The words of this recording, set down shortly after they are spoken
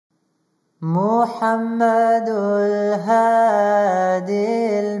محمد الهادي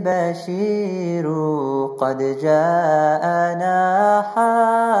البشير قد جاءنا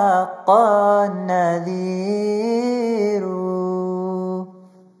حقا نذير.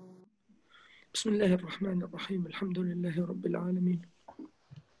 بسم الله الرحمن الرحيم. الحمد لله رب العالمين،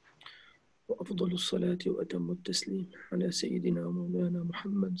 وأفضل الصلاة وأتم التسليم على سيدنا ومولانا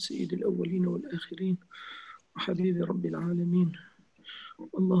محمد سيد الأولين والآخرين وحبيب رب العالمين.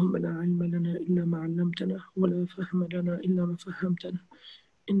 اللهم لا علم لنا إلا ما علمتنا، ولا فهم لنا إلا ما فهمتنا،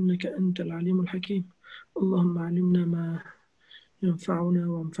 إنك أنت العليم الحكيم. اللهم علمنا ما ينفعنا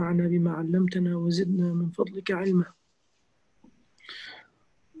وانفعنا بما علمتنا وزدنا من فضلك علما.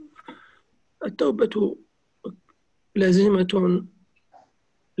 التوبة لازمة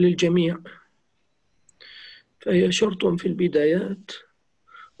للجميع، فهي شرط في البدايات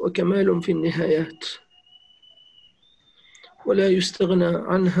وكمال في النهايات، ولا يستغنى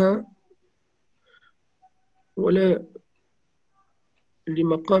عنها ولا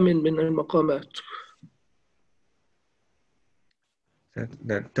لمقام من المقامات.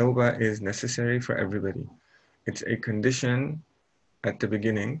 That tawba is necessary for everybody. It's a condition at the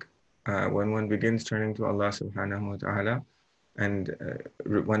beginning when one begins turning to Allah subhanahu wa ta'ala and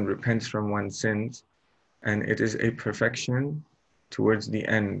one repents from one's sins, and it is a perfection towards the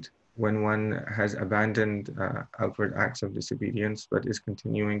end when one has abandoned outward acts of disobedience but is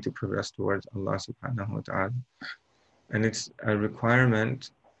continuing to progress towards Allah subhanahu wa ta'ala. And it's a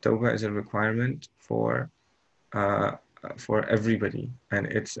requirement, tawbah is a requirement for everybody, and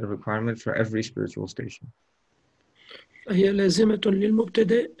it's a requirement for every spiritual station. فهي لازمة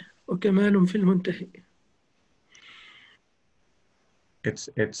للمبتدئ وكمال في المنتهي.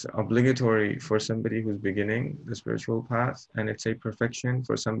 It's obligatory for somebody who's beginning the spiritual path, and it's a perfection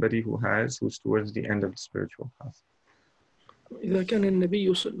for somebody who's towards the end of the spiritual path. إذا كان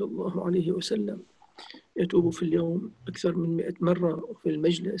النبي صلى الله عليه وسلم يتوب في اليوم أكثر من 100 مرة وفي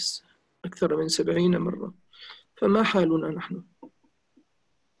المجلس أكثر من 70 مرة، فما حالنا نحن؟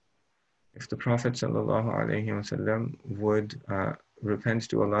 If the Prophet sallallahu alaihi wasallam would repent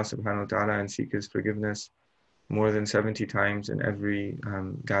to Allah subhanahu wa ta'ala and seek his forgiveness more than 70 times in every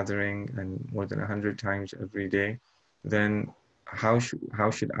gathering and more than 100 times every day, then how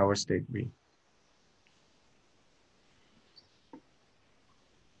should our state be?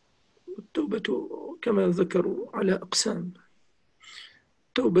 التوبة كما ذكروا على أقسام: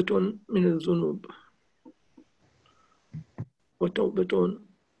 توبة من الذنوب، وتوبة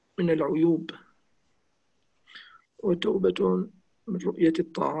من العيوب، وتوبة من رؤية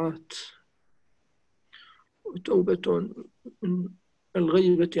الطاعات، وتوبة من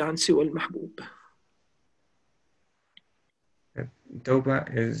الغيبة عن سوى المحبوب.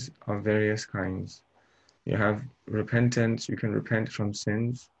 Tawbah is of various kinds. You have repentance. You can repent from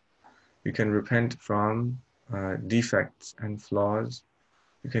sins. You can repent from defects and flaws.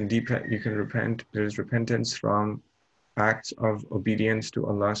 You can repent. There's repentance from acts of obedience to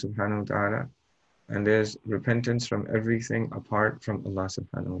Allah subhanahu wa ta'ala, and there's repentance from everything apart from Allah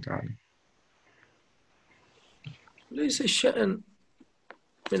subhanahu wa ta'ala. ليس الشأن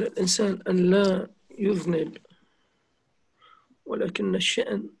من الإنسان أن لا يذنب، ولكن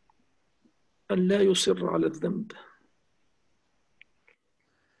الشأن أن لا يصر على الذنب.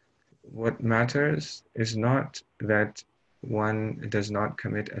 What matters is not that one does not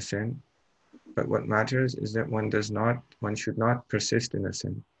commit a sin, but what matters is that one should not persist in a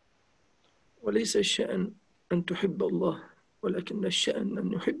sin. وليس الشأن أن تحب الله، ولكن الشأن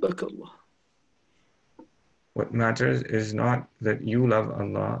أن يحبك الله. What matters is not that you love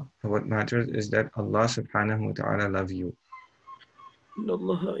Allah, but what matters is that Allah subhanahu wa ta'ala love you. إن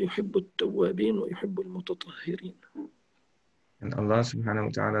الله يحب التوابين ويحب المتطهرين. And Allah subhanahu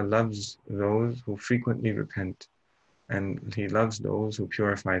wa ta'ala loves those who frequently repent, and He loves those who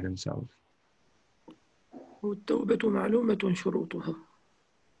purify themselves. والتوبة معلومة شروطها.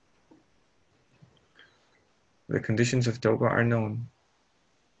 The conditions of tawbah are known.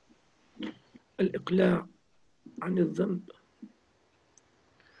 الإقلاع عن الذنب،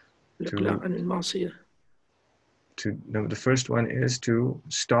 الإقلاع عن المعصية. The first one is to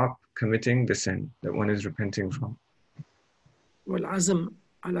stop committing the sin that one is repenting from. والعزم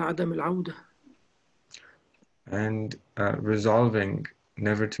على عدم العودة. And resolving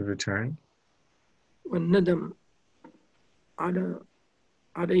never to return. والندم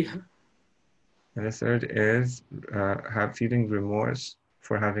عليها. And the third is feeling remorse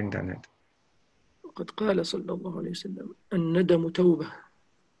for having done it. وقد قال صلى الله عليه وسلم: الندم توبة.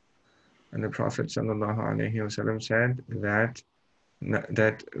 And the Prophet sallallahu alaihi wasallam said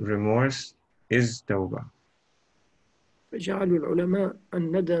that remorse is tawbah. فجعلوا العلماء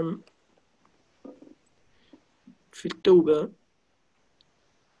الندم في التوبة،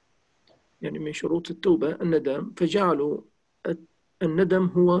 يعني من شروط التوبة الندم، فجعلوا الندم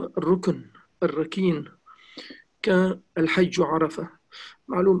هو الركن الركين كالحج عرفة.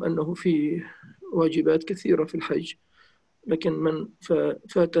 معلوم أنه في واجبات كثيرة في الحج، لكن من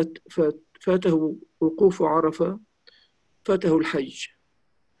فاته وقوف عرفة فاته الحج،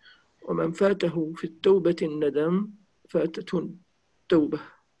 ومن فاته في التوبة الندم فاتته التوبة.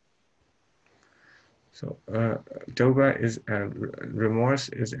 So tawbah is remorse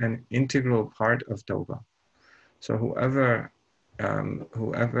is an integral part of tawbah. So whoever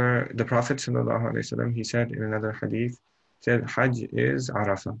the Prophet ﷺ, he said in another hadith, said Hajj is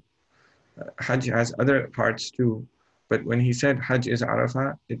Arafah. Hajj has other parts too, but when he said Hajj is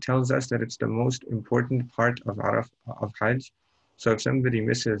Arafah, it tells us that it's the most important part of Hajj. So if somebody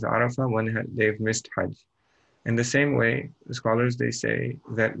misses Arafah, they've missed Hajj. In the same way, the scholars, they say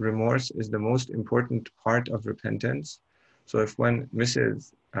that remorse is the most important part of repentance. So if one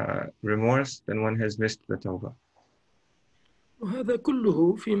misses remorse, then one has missed the tawbah. وهذا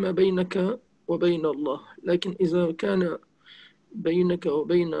كله فيما بينك وبين الله، لكن إذا كان بينك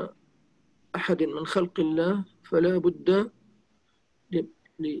وبين أحد من خلق الله فلا بد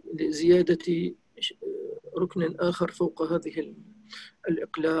لزيادة ركن آخر فوق هذه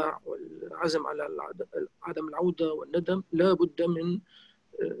الإقلاع والعزم على عدم العودة والندم. لا بد من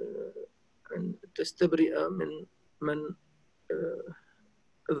أن تستبرئ من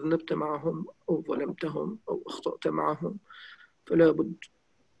أذنبت معهم أو ظلمتهم أو أخطأت معهم، فلا بد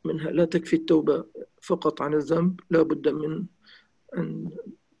منها. لا تكفي التوبة فقط عن الذنب، لا بد من أن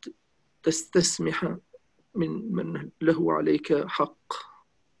تستسمح من له عليك حق.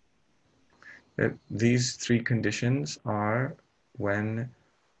 These three conditions are when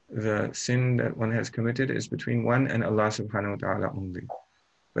the sin that one has committed is between one and Allah subhanahu wa ta'ala only.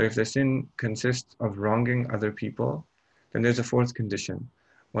 But if the sin consists of wronging other people, then there's a fourth condition.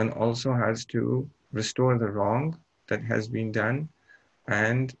 One also has to restore the wrong that has been done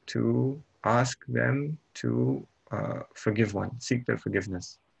and to ask them to forgive one, seek their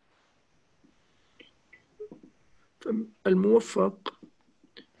forgiveness. الموفق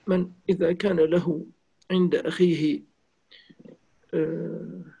من إذا كان له عند أخيه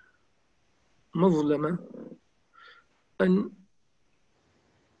مظلمة أن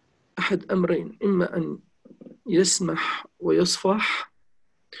أحد أمرين: إما أن يسمح ويصفح،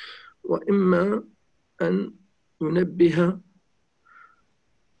 وإما أن ينبه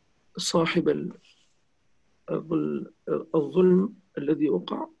صاحب الظلم الذي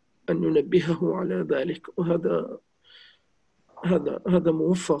وقع، أن ينبهه على ذلك، وهذا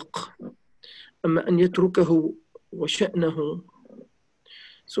موفق. أما أن يتركه وشأنه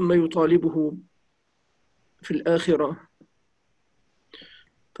ثم يطالبه في الآخرة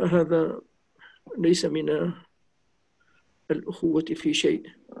فهذا ليس من الأخوة في شيء.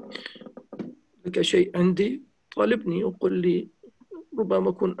 لك شيء عندي، طالبني وقل لي، ربما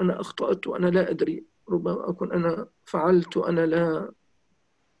أكون أنا أخطأت وأنا لا أدري، ربما أكون أنا فعلت وأنا لا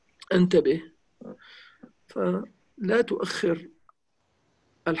أنتبه. فلا تؤخر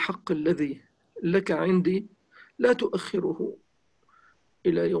الحق الذي لك عندي، لا تؤخره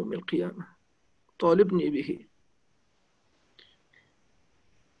إلى يوم القيامة، طالبني به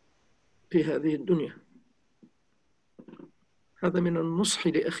في هذه الدنيا. هذا من النصح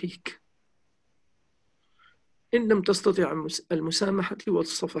لأخيك إن لم تستطع المسامحة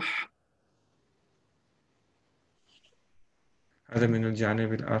والصفح. هذا من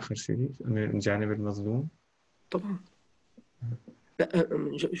الجانب الآخر سيدي، من الجانب المظلوم. طبعا لا،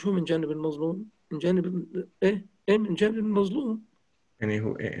 شو من جانب المظلوم؟ من جانب إيه من جانب المظلوم. يعني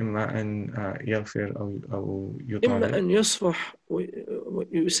هو إما أن يغفر أو يطالب، إما أن يصفح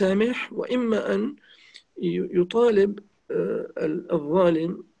ويسامح، وإما أن يطالب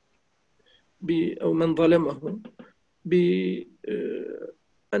الظالم أو من ظلمه بأنه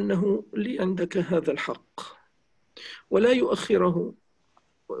لي عندك هذا الحق، ولا يؤخره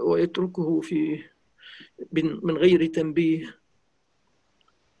ويتركه من غير تنبيه.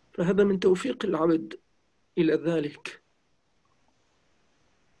 فهذا من توفيق العبد إلى ذلك.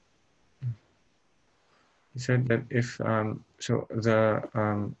 He said that if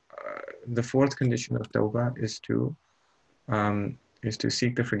the fourth condition of tawbah is to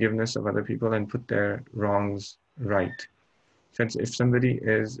seek the forgiveness of other people and put their wrongs right. Since if somebody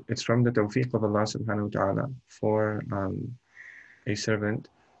it's from the tawfiq of Allah subhanahu wa ta'ala for a servant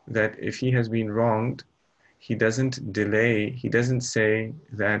that if he has been wronged, he doesn't delay, he doesn't say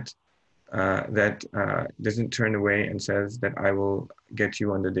that doesn't turn away and says that I will get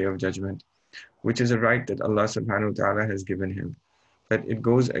you on the day of judgment, which is a right that Allah subhanahu wa ta'ala has given him. That it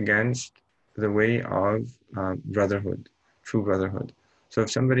goes against the way of brotherhood, true brotherhood. So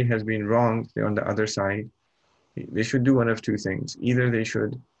if somebody has been wronged, they're on the other side, they should do one of two things. Either they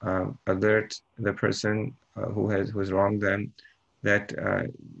should alert the person who's wronged them that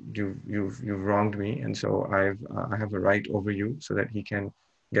you've wronged me, and so I have a right over you, so that he can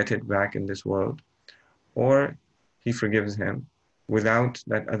get it back in this world, or he forgives him without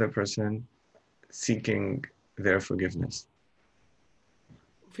that other person seeking their forgiveness.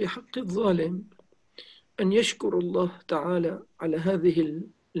 في حق الظالم أن يشكر الله تعالى على هذه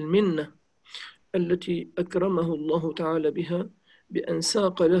المنة التي أكرمه الله تعالى بها، بأن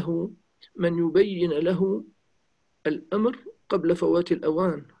ساق له من يبين له الأمر قبل فوات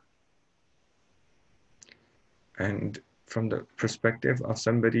الأوان. And from the perspective of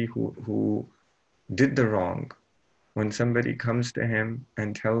somebody who did the wrong, when somebody comes to him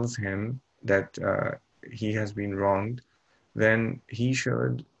and tells him that he has been wronged, then he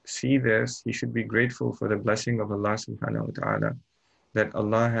should see this, he should be grateful for the blessing of Allah subhanahu wa ta'ala, that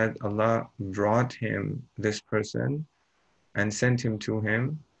Allah brought him this person and sent him to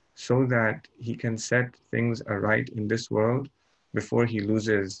him so that he can set things aright in this world before he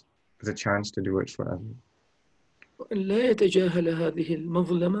loses the chance to do it forever. وأن لا يتجاهل هذه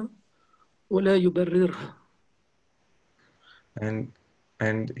المظلمة ولا يبررها.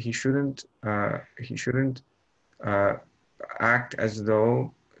 And he shouldn't act as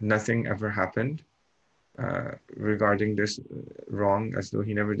though nothing ever happened regarding this wrong, as though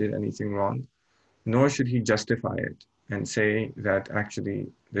he never did anything wrong, nor should he justify it and say that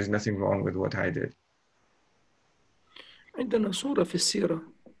actually there's nothing wrong with what I did. عندنا صورة في السيرة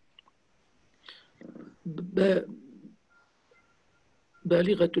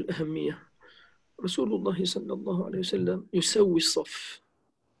بالغة الأهمية. رسول الله صلى الله عليه وسلم يسوي الصف،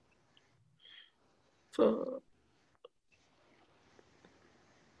 فقال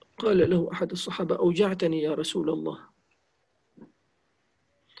له أحد الصحابة: أوجعتني يا رسول الله.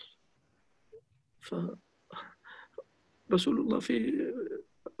 فرسول الله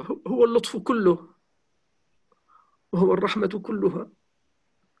هو اللطف كله وهو الرحمة كلها.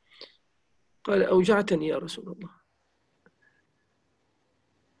 قال: أوجعتني يا رسول الله.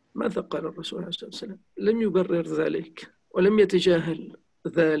 ماذا قال الرسول عليه الصلاة والسلام؟ لم يبرر ذلك ولم يتجاهل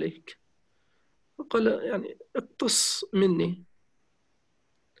ذلك، فقال: يعني اقتص مني.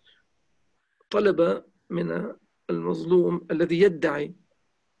 طلب من المظلوم الذي يدعي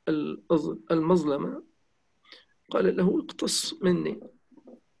المظلمة، قال له: اقتص مني.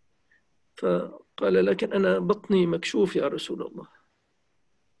 فقال: لكن أنا بطني مكشوف يا رسول الله.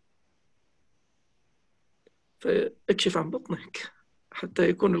 فاكشف عن بطنك حتى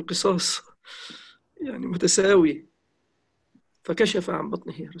يكون القصاص يعني متساوي. فكشف عن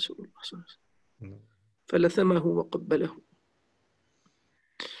بطنه يا رسول الله صلى الله عليه وسلم فلثمه وقبله.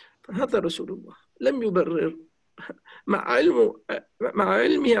 فهذا رسول الله لم يبرر، مع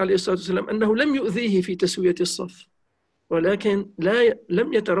علمه عليه الصلاة والسلام أنه لم يؤذيه في تسوية الصف، ولكن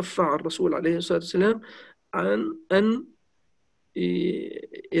لم يترفع الرسول عليه الصلاة والسلام عن أن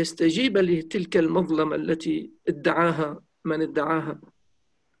يستجيب لتلك المظلمة التي ادعاها من ادعاها.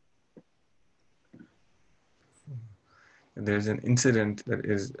 There's an incident that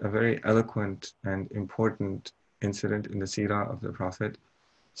is a very eloquent and important incident in the seerah of the Prophet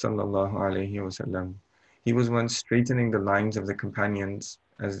sallallahu alaihi wasallam. He was once straightening the lines of the companions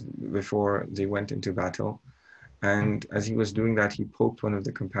as before they went into battle, and as he was doing that, he poked one of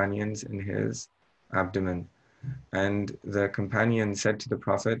the companions in his abdomen, and the companion said to the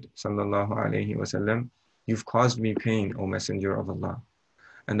Prophet sallallahu alaihi wasallam, "You've caused me pain, O Messenger of Allah."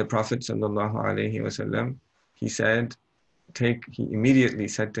 And the Prophet sallallahu alaihi wasallam, he immediately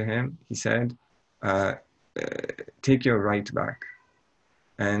said to him, he said, "Take your right back."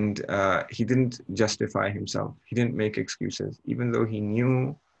 And he didn't justify himself. He didn't make excuses, even though he knew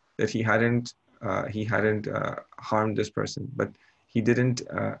that he hadn't harmed this person. But he didn't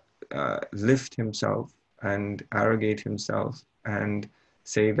lift himself and arrogate himself and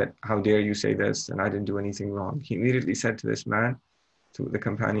say that, "How dare you say this, and I didn't do anything wrong." He immediately said to this man, to the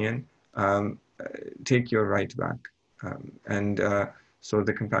companion, "Take your right back." So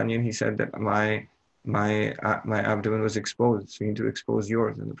the companion, he said that my abdomen was exposed, so you need to expose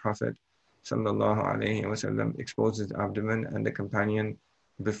yours. And the Prophet sallallahu alaihi wasallam exposed his abdomen, and the companion,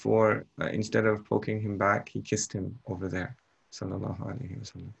 before instead of poking him back, he kissed him over there, sallallahu alaihi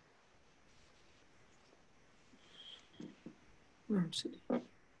wasallam.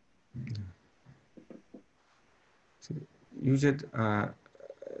 So, Yujid,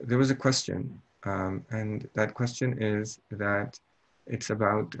 there was a question, and that question is that it's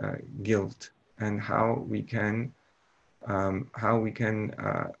about guilt and how we can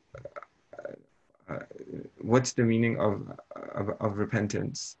what's the meaning of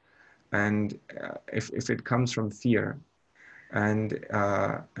repentance? And if it comes from fear, and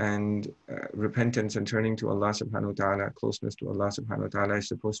repentance and turning to Allah subhanahu wa ta'ala, closeness to Allah subhanahu wa ta'ala is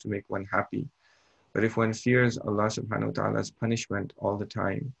supposed to make one happy. But if one fears Allah subhanahu wa ta'ala's punishment all the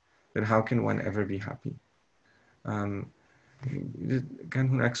time, then how can one ever be happy? كان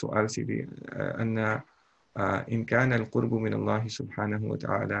هناك سؤال سيدي أن إن كان القرب من الله سبحانه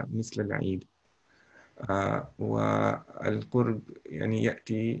وتعالى مثل العيد، والقرب يعني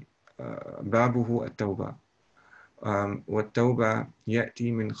يأتي بابه التوبة، والتوبة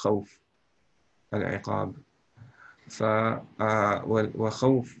يأتي من خوف العقاب،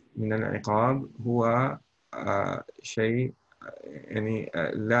 وخوف من العقاب هو شيء يعني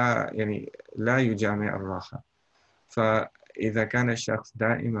لا يجامع الراحة. فإذا كان الشخص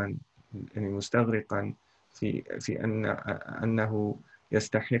دائما يعني مستغرقا في أنه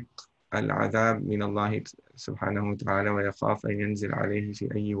يستحق العذاب من الله سبحانه وتعالى ويخاف أن ينزل عليه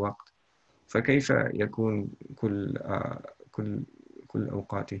في أي وقت، فكيف يكون كل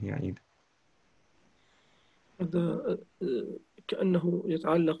أوقاته عيد؟ هذا كأنه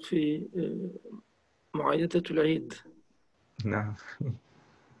يتعلق في معايدة العيد. نعم.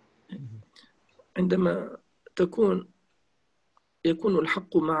 عندما يكون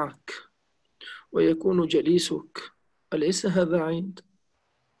الحق معك ويكون جليسك، أليس هذا عيد؟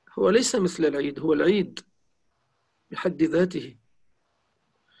 هو ليس مثل العيد، هو العيد بحد ذاته.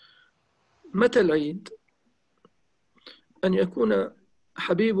 متى العيد؟ أن يكون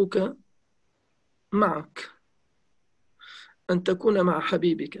حبيبك معك، أن تكون مع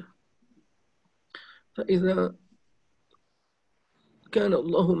حبيبك. فإذا كان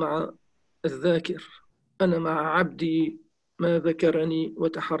الله مع الذاكر، أنا مع عبدي ما ذكرني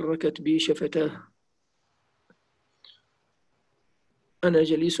وتحركت بي شفتاه، أنا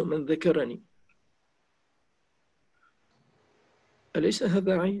جليس من ذكرني، أليس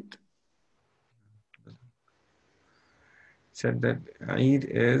هذا عيد؟ Said that Eid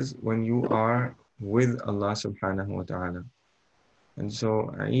is when you are with Allah subhanahu wa ta'ala. And so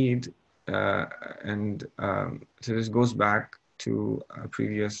Eid, so this goes back to a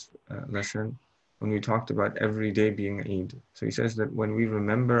previous lesson when we talked about every day being Eid. So he says that when we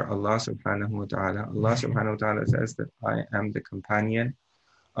remember Allah subhanahu wa ta'ala, Allah subhanahu wa ta'ala says that I am the companion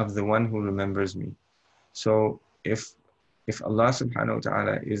of the one who remembers me. So if Allah subhanahu wa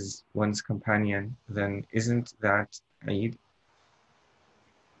ta'ala is one's companion, then isn't that Eid?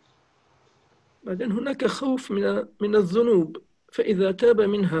 بعدين هناك خوف من الذنوب، فإذا تاب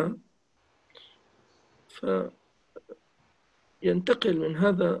منها فينتقل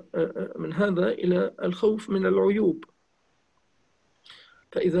من هذا إلى الخوف من العيوب.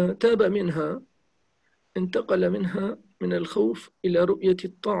 فإذا تاب منها انتقل منها من الخوف إلى رؤية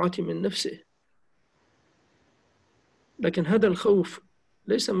الطاعة من نفسه. لكن هذا الخوف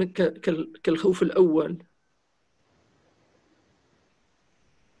ليس كالخوف الأول.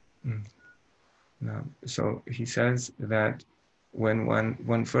 No. So he says that when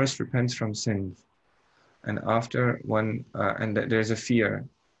one first repents from sins, and after one and that there's a fear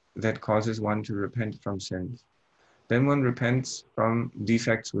that causes one to repent from sins, then one repents from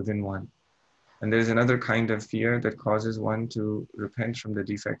defects within one, and there's another kind of fear that causes one to repent from the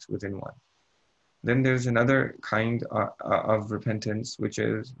defects within one. Then there's another kind of repentance, which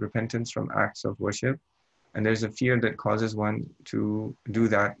is repentance from acts of worship, and there's a fear that causes one to do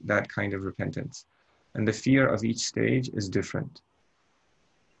that kind of repentance. And the fear of each stage is different.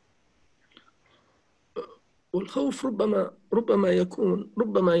 والخوف ربما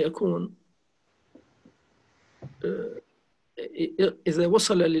يكون إذا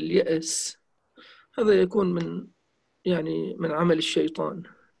وصل لليأس، هذا يكون من عمل الشيطان.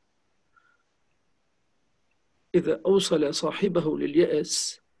 إذا أوصل صاحبه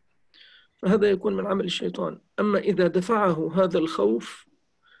لليأس فهذا يكون من عمل الشيطان. أما إذا دفعه هذا الخوف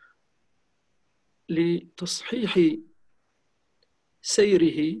لتصحيح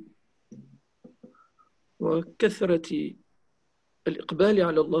سيره وكثرة الإقبال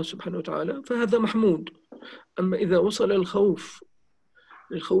على الله سبحانه وتعالى فهذا محمود. أما إذا وصل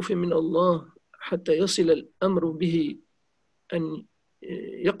للخوف من الله حتى يصل الأمر به أن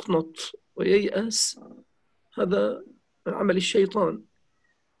يقنط وييأس، هذا من عمل الشيطان،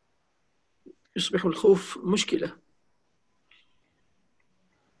 يصبح الخوف مشكلة.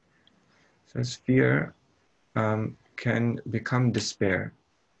 Says fear can become despair.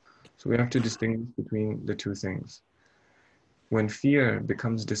 So we have to distinguish between the two things. When fear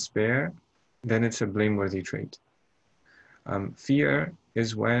becomes despair, then it's a blameworthy trait. Fear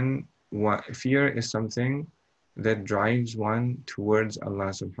is something that drives one towards Allah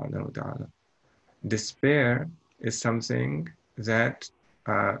subhanahu wa ta'ala. despair is something that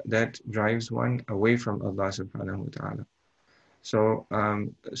that drives one away from Allah subhanahu wa ta'ala. So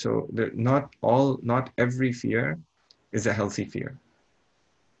not every fear is a healthy fear.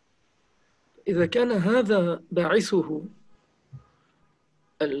 إذا كان هذا باعثه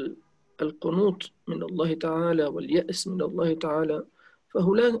القنوط من الله تعالى واليأس من الله تعالى،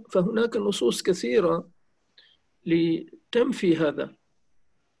 فهناك نصوص كثيرة لتنفي هذا.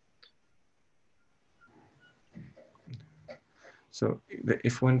 So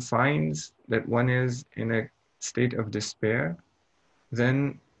if one finds that one is in a state of despair,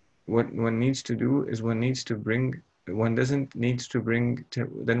 then what one needs to do is one needs to bring to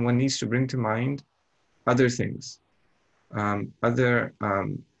mind other things,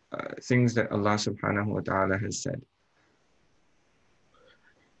 things that Allah subhanahu wa ta'ala has said.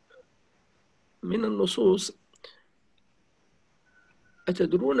 من النصوص: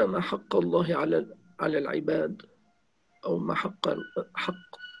 أتدرون ما حق الله على العباد، أو ما حق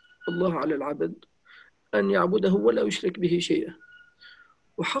الله على العبد أن يعبده ولا يشرك به شيئا،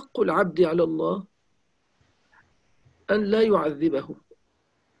 وحق العبد على الله أن لا يعذبه.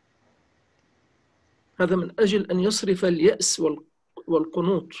 هذا من أجل أن يصرف اليأس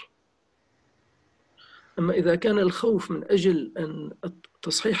والقنوط. أما إذا كان الخوف من أجل أن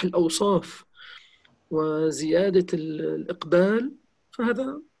تصحيح الأوصاف وزيادة الإقبال،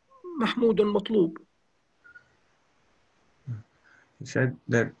 فهذا محمود مطلوب. He said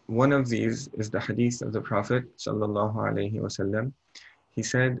that one of these is the hadith of the Prophet sallallahu alaihi wasallam. He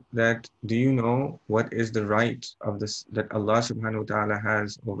said that, do you know what is the right of this that Allah subhanahu wa ta'ala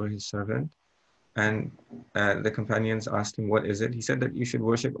has over his servant? And the companions asked him, what is it? He said that you should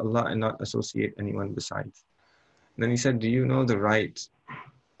worship Allah and not associate anyone besides. Then he said, do you know the right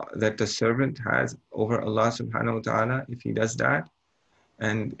that the servant has over Allah subhanahu wa ta'ala if he does that?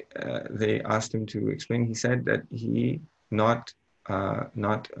 And they asked him to explain. He said that he not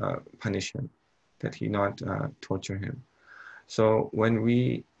punish him, that he not torture him. So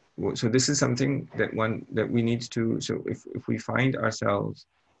this is something that we need to. So if we find ourselves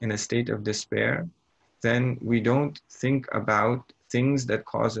in a state of despair, then we don't think about things that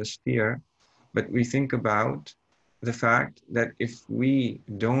cause us fear, but we think about the fact that if we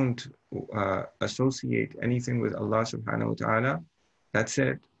don't associate anything with Allah subhanahu wa ta'ala, that's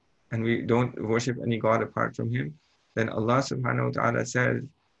it, and we don't worship any God apart from him, then Allah subhanahu wa ta'ala says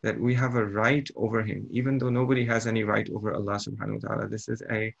that we have a right over him, even though nobody has any right over Allah subhanahu wa ta'ala. This is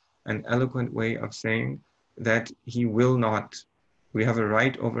an eloquent way of saying that he will not, we have a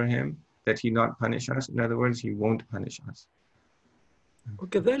right over him, that he not punish us. In other words, he won't punish us.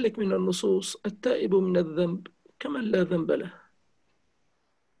 وكذلك من النصوص التائب من الذنب كمن لا ذنب له.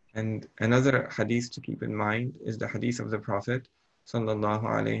 And another hadith to keep in mind is the hadith of the Prophet sallallahu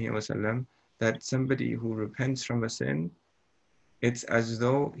alaihi wasallam, that somebody who repents from a sin, it's as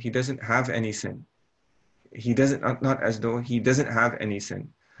though he doesn't have any sin. Not as though he doesn't have any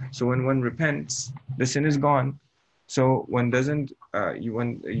sin. So when one repents, the sin is gone. So one doesn't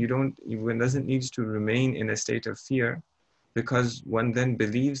need to remain in a state of fear, because one then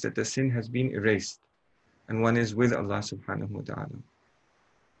believes that the sin has been erased and one is with Allah subhanahu wa ta'ala.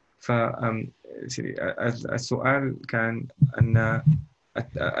 فالسؤال كان أن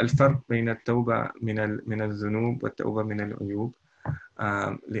الفرق بين التوبة من الذنوب والتوبة من العيوب،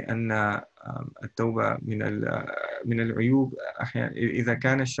 لأن التوبة من العيوب أحيانا إذا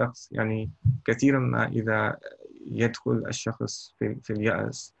كان الشخص يعني كثيرا ما إذا يدخل الشخص في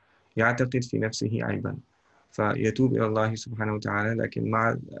اليأس يعتقد في نفسه عيبا فيتوب إلى الله سبحانه وتعالى، لكن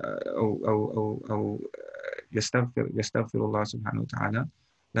مع أو يستغفر الله سبحانه وتعالى،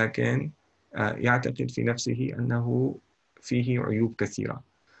 لكن يعتقد في نفسه أنه فيه عيوب كثيرة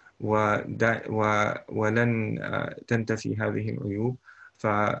ولن تنتفي هذه العيوب،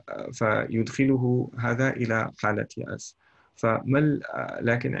 فيدخله هذا إلى حالة يأس.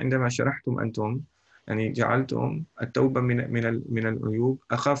 لكن عندما شرحتم أنتم يعني جعلتم التوبة من العيوب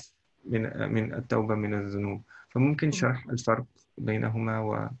أخف من التوبة من الذنوب، فممكن شرح الفرق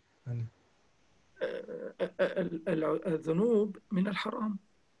بينهما الذنوب من الحرام،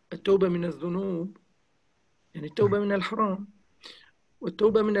 التوبة من الذنوب يعني التوبة من الحرام،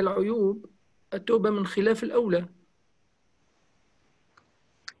 والتوبة من العيوب التوبة من خلاف الأولى.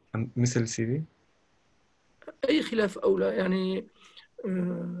 مثل سيدي؟ أي خلاف أولى يعني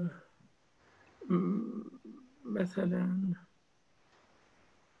مثلا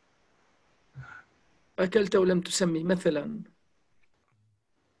أكلت ولم تسمي مثلا.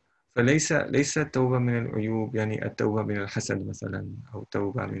 فليس التوبة من العيوب يعني التوبة من الحسد مثلا، أو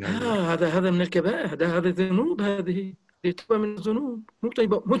توبة من هذا من الكبائر، هذا ذنوب، هذه توبة من الذنوب،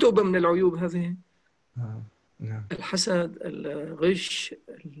 مو توبة من العيوب هذه. نعم. الحسد، الغش،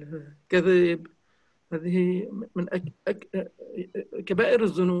 الكذب، هذه من كبائر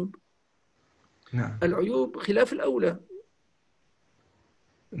الذنوب. نعم. العيوب خلاف الأولى.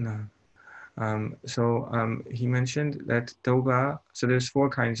 نعم. He mentioned that tawba, so there's 4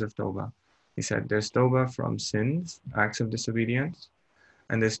 kinds of tawba. He said there's tawba from sins, acts of disobedience,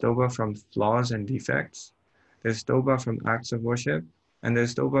 and there's tawba from flaws and defects, there's tawba from acts of worship, and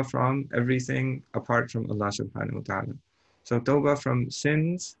there's tawba from everything apart from Allah subhanahu wa ta'ala. So tawba from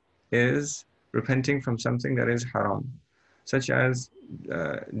sins is repenting from something that is haram, such as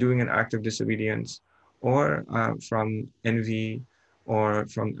doing an act of disobedience, or from envy, or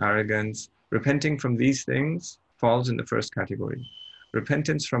from arrogance. Repenting from these things falls in the first category.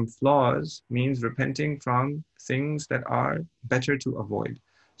 Repentance from flaws means repenting from things that are better to avoid,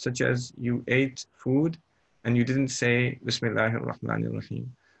 such as you ate food and you didn't say Bismillahir Rahmanir Rahim.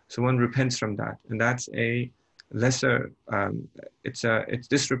 So one repents from that, and that's a lesser.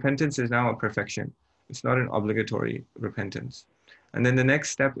 This repentance is now a perfection. It's not an obligatory repentance. And then the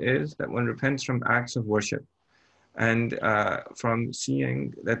next step is that one repents from acts of worship, and from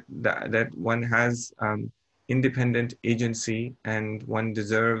seeing that one has independent agency and one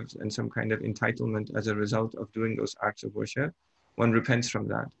deserves and some kind of entitlement as a result of doing those acts of worship, one repents from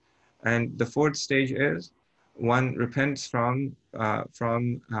that. And the 4th stage is one repents from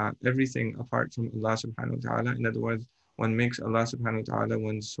everything apart from Allah subhanahu wa ta'ala. In other words, one makes Allah subhanahu wa ta'ala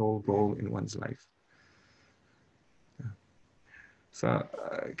one's sole goal in one's life. So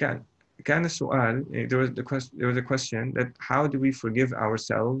كان السؤال, there was a question that how do we forgive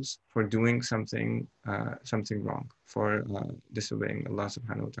ourselves for doing something wrong, for disobeying Allah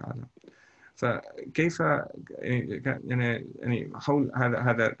subhanahu wa ta'ala. فكيف يعني حول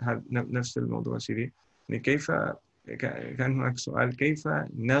هذا نفس الموضوع سيدي، كيف كان هناك سؤال كيف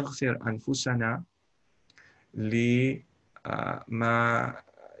نغفر أنفسنا لما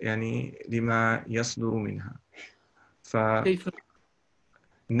لما يصدر منها. كيف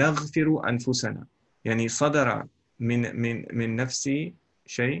نغفر أنفسنا، يعني صدر من نفسي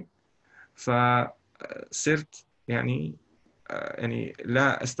شيء فصرت يعني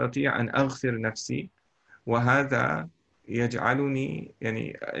لا أستطيع أن أغفر نفسي، وهذا يجعلني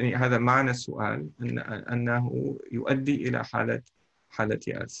يعني هذا معنى السؤال أنه يؤدي إلى حالة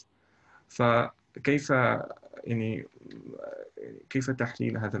يأس. فكيف يعني كيف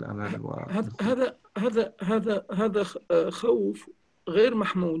تحليل هذا الأمر؟ هذا خوف غير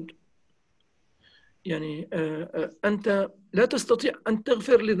محمود. يعني أنت لا تستطيع أن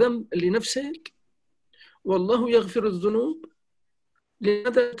تغفر لذنب لنفسك والله يغفر الذنوب.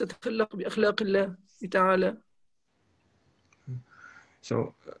 لماذا تتخلق بأخلاق الله تعالى؟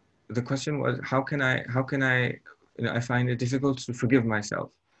 So the question was, how can I I find it difficult to forgive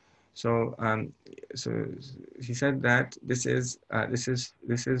myself. So he said that this is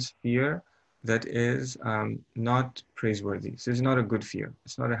fear that is not praiseworthy. This is not a good fear.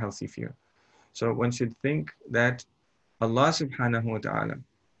 It's not a healthy fear. So one should think that Allah subhanahu wa ta'ala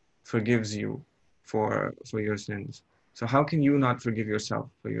forgives you for your sins. So how can you not forgive yourself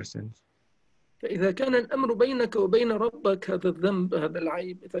for your sins? فإذا كان الأمر بينك وبين ربك هذا الذنب هذا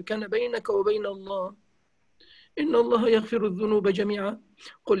العيب، إذا كان بينك وبين الله إن الله يغفر الذنوب جميعا.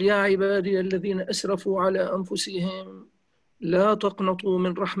 قل يا عبادي الذين أسرفوا على أنفسهم لا تقنطوا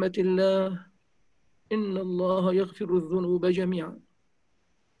من رحمة الله إن الله يغفر الذنوب جميعا.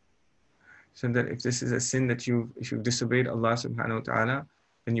 So that if this is a sin that you've disobeyed Allah subhanahu wa ta'ala,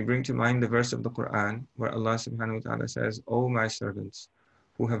 then you bring to mind the verse of the Quran where Allah subhanahu wa ta'ala says, "O my servants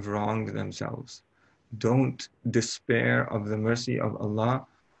who have wronged themselves, don't despair of the mercy of Allah.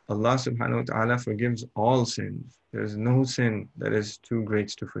 Allah subhanahu wa ta'ala forgives all sins. There is no sin that is too great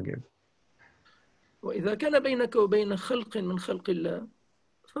to forgive." وإذا كان بينك وبين خلق من خلق الله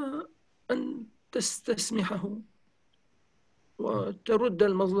فأن تستسمحه وترد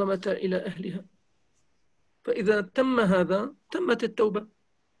المظلمة إلى أهلها. فإذا تم هذا تمت التوبة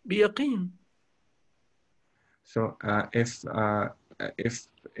بيقين. So if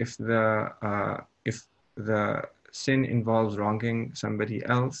the sin involves wronging somebody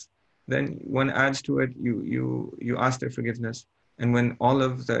else, then one adds to it. You ask their forgiveness, and when all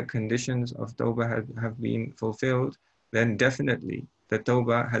of the conditions of tawbah have been fulfilled, then definitely the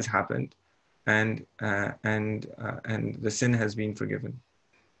tawbah has happened, and the sin has been forgiven.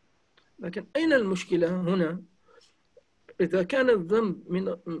 لكن أين المشكلة هنا؟ إذا كان الذنب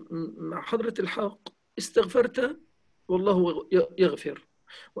مع حضرة الحق استغفرت والله يغفر،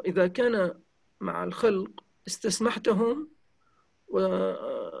 وإذا كان مع الخلق استسمحتهم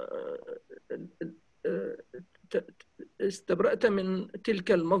واستبرأت من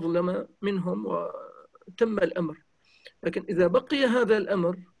تلك المظلمة منهم تم الأمر. لكن إذا بقي هذا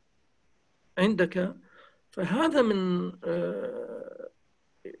الأمر عندك فهذا من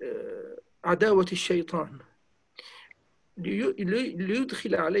عداوة الشيطان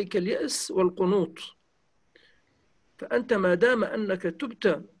ليدخل عليك اليأس والقنوط. فأنت ما دام أنك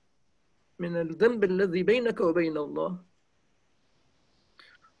تبت من الذنب الذي بينك وبين الله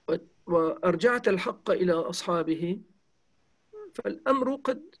وأرجعت الحق إلى أصحابه فالأمر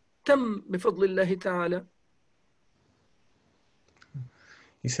قد تم بفضل الله تعالى.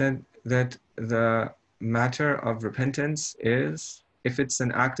 He said that the matter of repentance is, if it's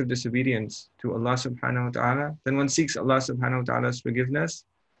an act of disobedience to Allah subhanahu wa ta'ala, then one seeks Allah subhanahu wa ta'ala's forgiveness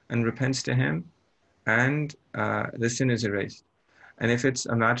and repents to Him, and the sin is erased. And if it's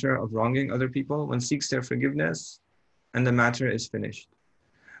a matter of wronging other people, one seeks their forgiveness and the matter is finished.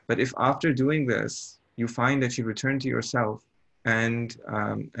 But if after doing this, you find that you return to yourself and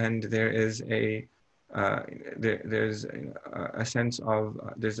there is there's a sense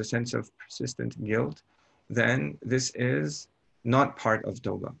of persistent guilt, then this is not part of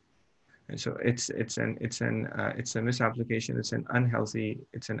tawba. And so it's a misapplication. It's an unhealthy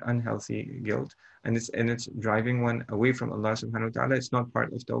guilt, and it's driving one away from Allah subhanahu wa ta'ala. It's not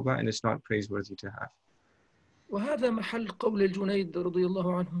part of tawba, and it's not praiseworthy to have. وهذا محل قول الجنيد رضي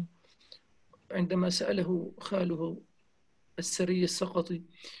الله عنه عندما سأله خاله السري السقطي،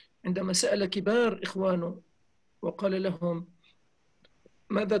 عندما سأل كبار إخوانه وقال لهم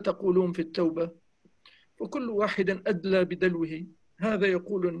ماذا تقولون في التوبة؟ وكل واحد أدلى بدلوه، هذا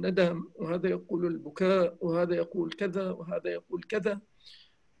يقول الندم، وهذا يقول البكاء، وهذا يقول كذا، وهذا يقول كذا.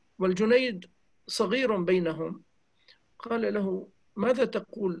 والجنيد صغير بينهم قال له ماذا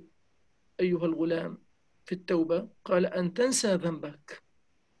تقول أيها الغلام في التوبة؟ قال أن تنسى ذنبك.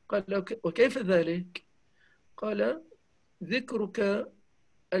 قال وكيف ذلك؟ قال ذكرك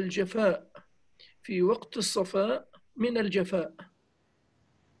الجفاء في وقت الصفاء من الجفاء.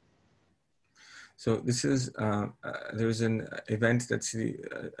 So this is there's an event that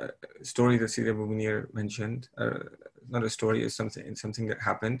story that Sidi Abu Munir mentioned. Not a story, it's something that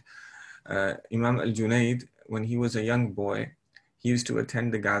happened. Imam al-Junaid, when he was a young boy, he used to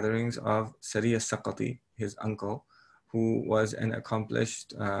attend the gatherings of Sari al-Saqati, his uncle, who was an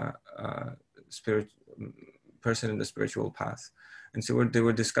accomplished person in the spiritual path. And so they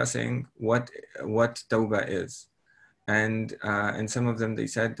were discussing what tawbah is. And some of them, they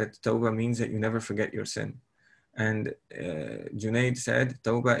said that tawbah means that you never forget your sin. And Junaid said,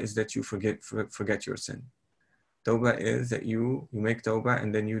 tawbah is that you forget your sin. Tawbah is that you make tawbah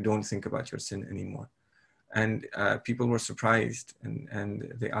and then you don't think about your sin anymore. And people were surprised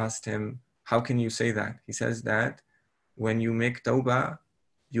and they asked him, how can you say that? He says that when you make tawbah,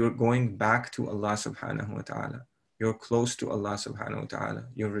 you're going back to Allah subhanahu wa ta'ala. You're close to Allah subhanahu wa ta'ala.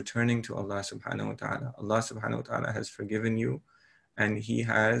 You're returning to Allah subhanahu wa ta'ala. Allah subhanahu wa ta'ala has forgiven you and He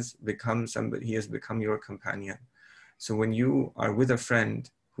has become your companion. So when you are with a friend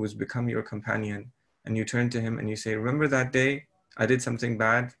who has become your companion and you turn to him and you say, remember that day I did something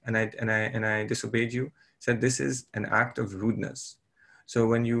bad and I disobeyed you, said this is an act of rudeness. So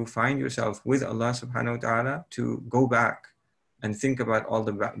when you find yourself with Allah subhanahu wa ta'ala, to go back and think about all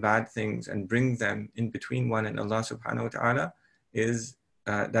the bad things and bring them in between one and Allah subhanahu wa ta'ala is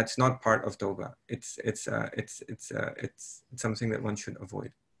that's not part of tawbah. It's something that one should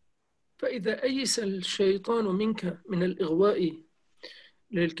avoid. فإذا أيس الشيطان منك من الإغواء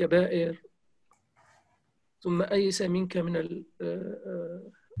للكبائر ثم أيس منك من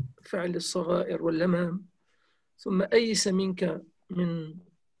فعل الصغائر واللمام ثم أيس منك من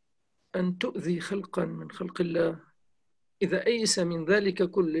أن تؤذي خلقا من خلق الله، إذا أيس من ذلك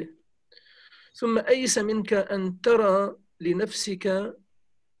كله ثم أيس منك أن ترى لنفسك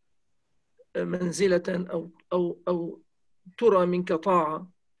منزلة أو ترى منك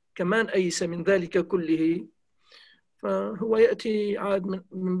طاعة، كمان أيس من ذلك كله، فهو يأتي عاد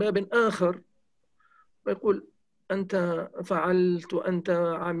من باب آخر ويقول أنت فعلت وأنت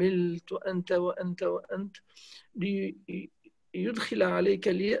عملت وأنت وأنت وأنت، ليدخل عليك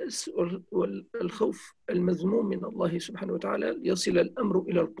اليأس والخوف المذموم من الله سبحانه وتعالى ليصل الأمر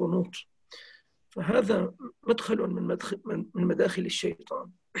إلى القنوط. فهذا مدخل من مداخل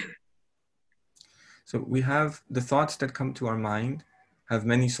الشيطان. So we have the thoughts that come to our mind have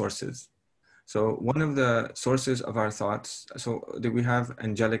many sources. So one of the sources of our thoughts, so that we have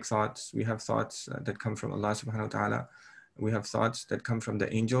angelic thoughts, we have thoughts that come from Allah subhanahu wa ta'ala, we have thoughts that come from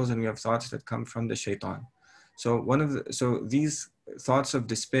the angels, and we have thoughts that come from the shaitan. So these thoughts of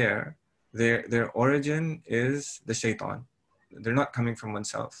despair, their origin is the shaitan. They're not coming from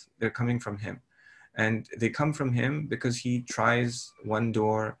oneself, they're coming from him. And they come from him because he tries one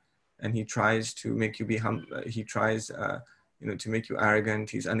door and he tries to make you be he tries to make you arrogant.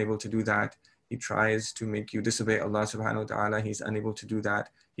 He's unable to do that. He tries to make you disobey Allah subhanahu wa ta'ala. He's unable to do that.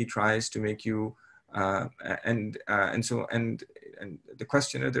 He tries to make you and the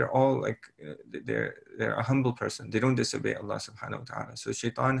questioner, they're all like they're a humble person. They don't disobey Allah subhanahu wa ta'ala. So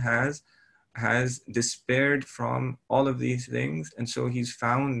shaitan has despaired from all of these things, and so he's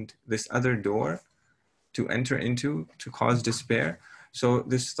found this other door to enter into to cause despair. So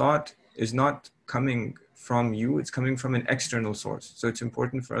this thought is not coming from you, it's coming from an external source. So it's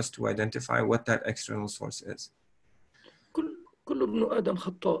important for us to identify what that external source is. كل ابن آدم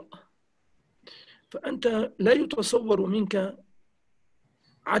خطاء، فأنت لا يتصور منك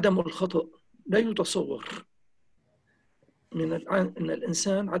عدم الخطأ، لا يتصور من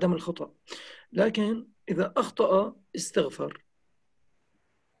الإنسان عدم الخطأ، لكن إذا أخطأ استغفر،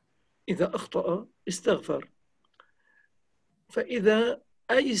 إذا أخطأ استغفر. فإذا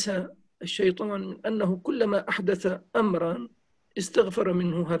أيس الشيطان من أنه كلما أحدث أمرا استغفر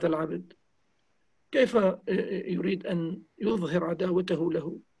منه هذا العبد، كيف يريد أن يظهر عداوته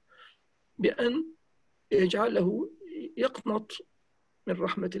له؟ بأن يجعله يقنط من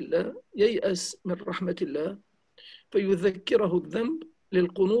رحمة الله، ييأس من رحمة الله، فيذكره الذنب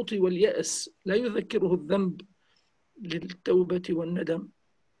للقنوط واليأس، لا يذكره الذنب للتوبة والندم.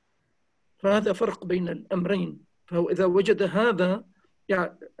 فهذا فرق بين الأمرين. فهو إذا وجد هذا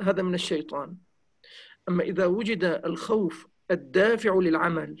هذا من الشيطان. أما إذا وجد الخوف الدافع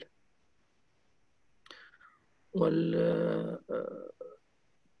للعمل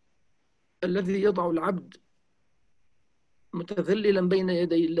الذي يضع العبد متذللا بين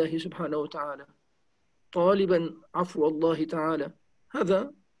يدي الله سبحانه وتعالى طالبا عفو الله تعالى،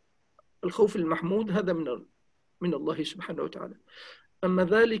 هذا الخوف المحمود، هذا من الله سبحانه وتعالى. أما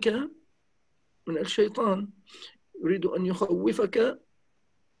ذلك من الشيطان يريد أن يخوفك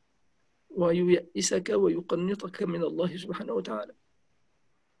وييئسك ويقنطك من الله سبحانه وتعالى.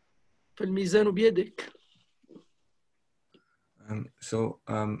 فالميزان بيدك.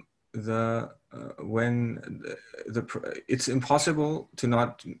 It's impossible to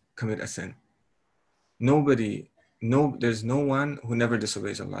not commit a sin. There's no one who never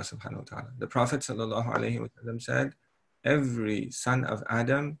disobeys Allah subhanahu wa ta'ala. The Prophet sallallahu alaihi wasallam said, every son of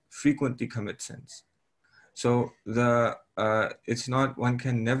Adam frequently commits sins. So it's not, one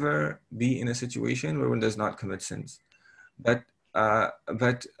can never be in a situation where one does not commit sins. But the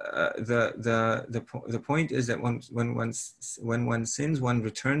point is that when one sins, one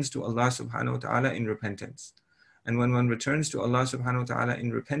returns to Allah subhanahu wa ta'ala in repentance. And when one returns to Allah subhanahu wa ta'ala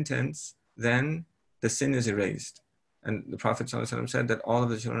in repentance, then the sin is erased. And the Prophet ﷺ said that all of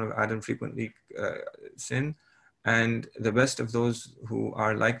the children of Adam frequently sin, and the best of those who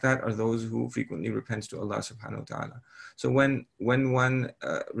are like that are those who frequently repent to Allah subhanahu wa ta'ala. So when one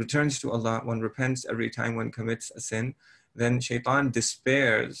returns to Allah, one repents every time one commits a sin, then shaitan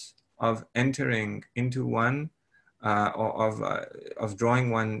despairs of entering into one, of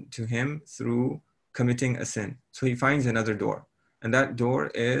drawing one to him through committing a sin. So he finds another door, and that door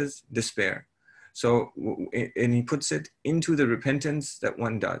is despair. So, and he puts it into the repentance that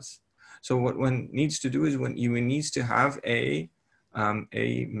one does. So what one needs to do is one needs to have a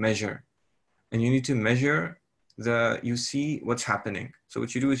measure, and you need to measure you see what's happening. So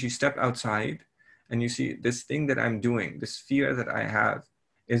what you do is you step outside and you see this thing that I'm doing, this fear that I have,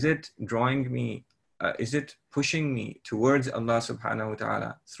 is it drawing me, is it pushing me towards Allah subhanahu wa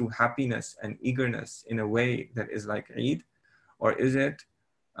ta'ala through happiness and eagerness in a way that is like Eid, or is it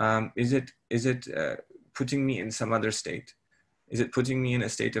putting me in some other state? Is it putting me in a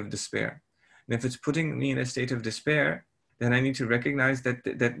state of despair? And if it's putting me in a state of despair, then I need to recognize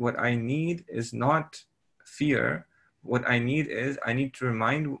that what I need is not fear. What I need is, I need to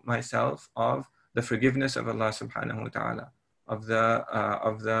remind myself of the forgiveness of Allah subhanahu wa ta'ala, of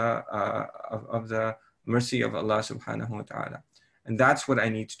the mercy of Allah subhanahu wa ta'ala. And that's what I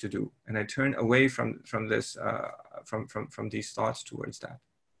need to do. And I turn away from this, from these thoughts towards that.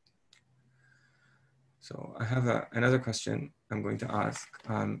 So I have another question I'm going to ask.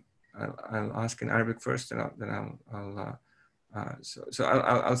 I'll ask in Arabic first, and then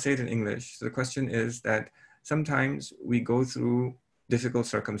I'll say it in English. So the question is that sometimes we go through difficult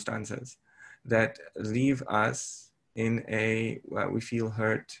circumstances that leave us in we feel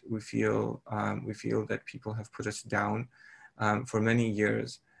hurt. We feel that people have put us down for many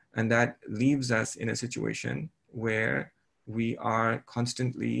years, and that leaves us in a situation where we are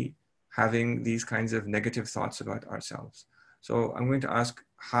constantly having these kinds of negative thoughts about ourselves. So I'm going to ask,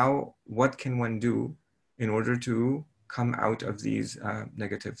 what can one do in order to come out of these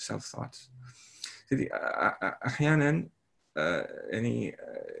negative self-thoughts? أحيانا يعني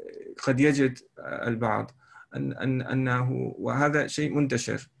قد يجد البعض أنه، وهذا شيء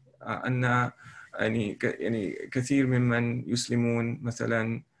منتشر، أن يعني كثير ممن يسلمون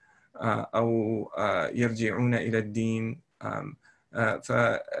مثلا أو يرجعون إلى الدين،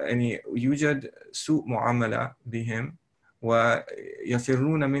 فيعني يوجد سوء معاملة بهم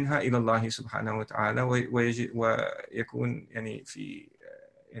ويفرون منها إلى الله سبحانه وتعالى، ويكون يعني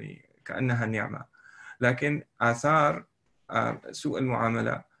يعني كأنها نعمة. لكن آثار سوء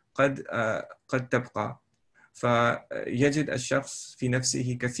المعاملة قد تبقى، فيجد الشخص في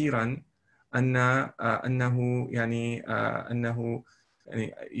نفسه كثيرا أنه أنه يعني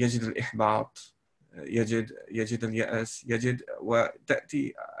يجد الإحباط، يجد اليأس،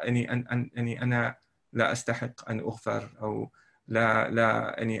 وتأتي يعني أنا لا أستحق أن أغفر، أو لا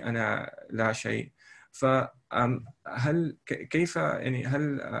يعني أنا لا شيء. فهل كيف يعني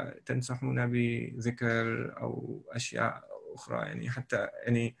هل تنصحون بذكر أو أشياء أخرى يعني حتى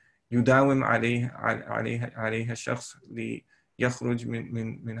يعني يداوم عليها الشخص ليخرج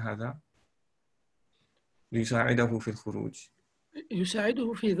من هذا، ليساعده في الخروج؟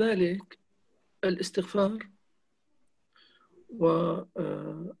 يساعده في ذلك الاستغفار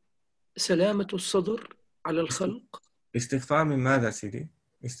وسلامة الصدر على الخلق. استغفار من ماذا سيدي؟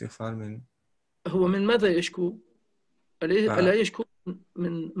 استغفار من هو من ماذا يشكو؟ ألا يشكو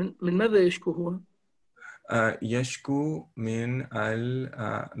من ماذا يشكو هو؟ يشكو من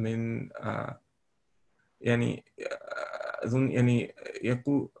يعني أظن يعني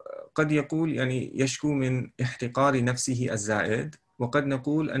قد يقول يعني يشكو من احتقار نفسه الزائد، وقد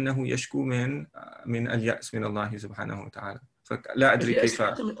نقول أنه يشكو من اليأس من الله سبحانه وتعالى، فلا أدري كيف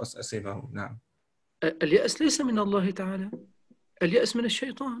أصيبه. نعم. اليأس ليس من الله تعالى، اليأس من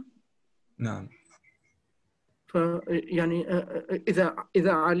الشيطان. نعم. فيعني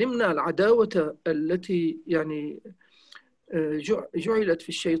إذا علمنا العداوة التي يعني جعلت في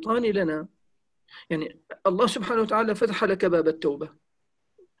الشيطان لنا، يعني الله سبحانه وتعالى فتح لك باب التوبة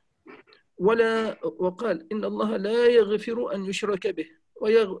وقال إن الله لا يغفر أن يشرك به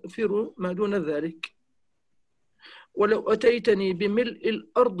ويغفر ما دون ذلك، ولو أتيتني بملء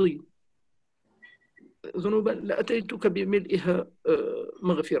الأرض ذنوبا لأتيتك بملئها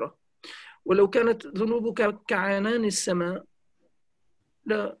مغفرة، ولو كانت ذنوبك كعنان السماء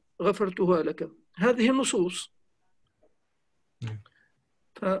لغفرتها لك. هذه النصوص.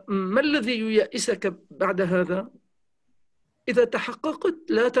 فما الذي ييأسك بعد هذا؟ إذا تحققت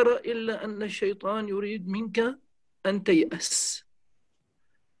لا ترى إلا أن الشيطان يريد منك أن تيأس.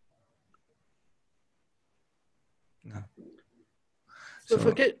 نعم.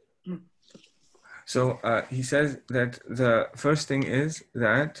 So he says that the first thing is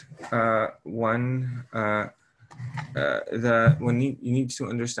that one needs to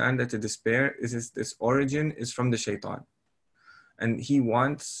understand that the despair this origin is from the shaitan, and he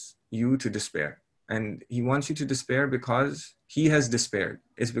wants you to despair, and he wants you to despair because he has despaired.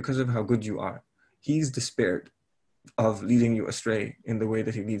 It's because of how good you are. He's despaired of leading you astray in the way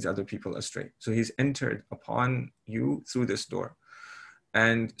that he leads other people astray. So he's entered upon you through this door.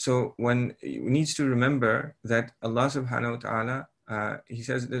 And so one needs to remember that Allah subhanahu wa ta'ala, he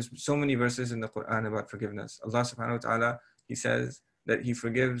says there's so many verses in the Quran about forgiveness. Allah subhanahu wa ta'ala, he says that he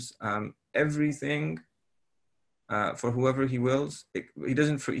forgives everything for whoever he wills. He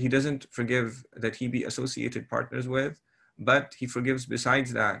doesn't forgive that he be associated partners with, but he forgives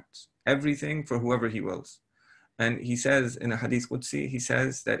besides that everything for whoever he wills. And he says in a hadith Qudsi, he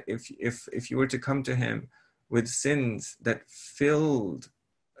says that if you were to come to him with sins that filled,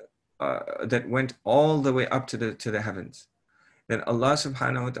 that went all the way up to the heavens, then Allah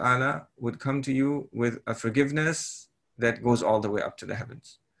subhanahu wa ta'ala would come to you with a forgiveness that goes all the way up to the heavens.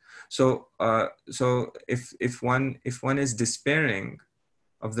 So if one is despairing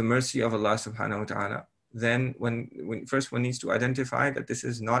of the mercy of Allah subhanahu wa ta'ala, then when first one needs to identify that this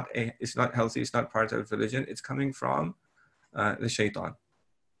is it's not healthy, it's not part of religion, it's coming from the shaitan.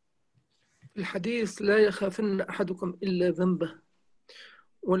 الحديث لا يخافن أحدكم إلا ذنبه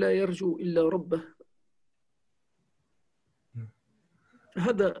ولا يرجو إلا ربه.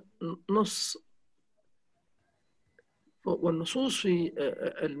 هذا نص، والنصوص في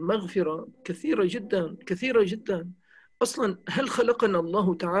المغفرة كثيرة جدا كثيرة جدا. أصلا هل خلقنا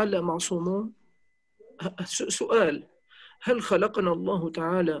الله تعالى معصومون؟ سؤال، هل خلقنا الله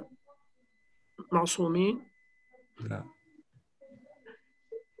تعالى معصومين؟ لا.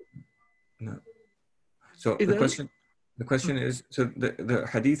 No. So the question is, so the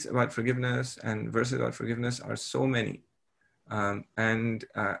hadiths about forgiveness and verses about forgiveness are so many, and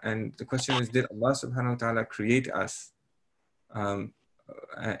the question is, did Allah subhanahu wa ta'ala create us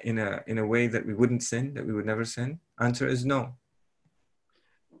in a way that we wouldn't sin, that we would never sin? Answer is no.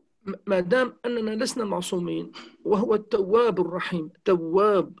 ما دام أننا لسنا معصومين، وهو التواب الرحيم،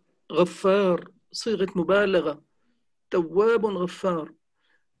 تواب غفار، صيغة مبالغة، تواب غفار.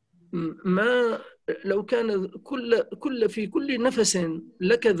 ما لو كان في كل نفس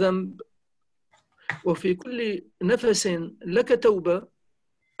لك ذنب، وفي كل نفس لك توبة،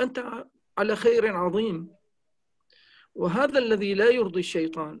 أنت على خير عظيم. وهذا الذي لا يرضي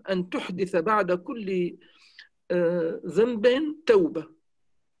الشيطان، أن تحدث بعد كل ذنب توبة.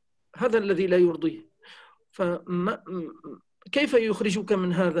 هذا الذي لا يرضيه. كيف يخرجك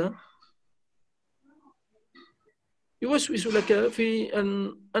من هذا؟ يوسوس لك في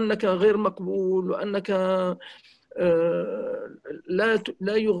أنك غير مقبول، وأنك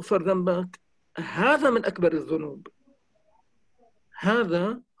لا يغفر ذنبك. هذا من أكبر الذنوب.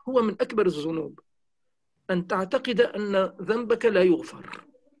 هذا هو من أكبر الذنوب، أن تعتقد أن ذنبك لا يغفر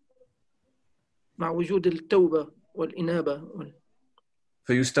مع وجود التوبة والإنابة.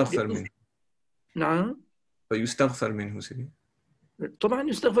 فيستغفر منه. نعم. فيستغفر منه سيدي. طبعا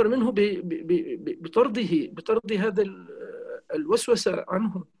يستغفر منه بطرد هذا الوسوسة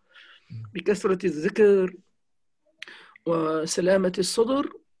عنه، بكثرة الذكر وسلامة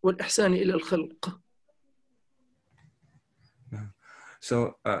الصدر والإحسان إلى الخلق.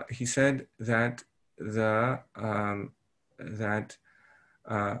 So he said that Allah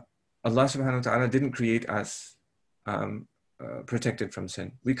subhanahu wa ta'ala didn't create us protected from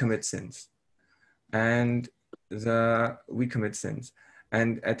sin. We commit sins. And we commit sins.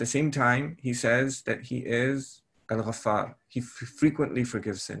 And at the same time, he says that he is al-Ghaffar. He frequently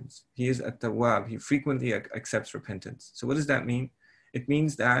forgives sins. He is at-Tawwab. He frequently accepts repentance. So what does that mean? It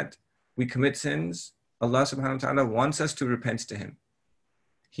means that we commit sins. Allah subhanahu wa ta'ala wants us to repent to him.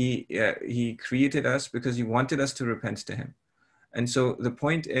 He created us because he wanted us to repent to him. And so the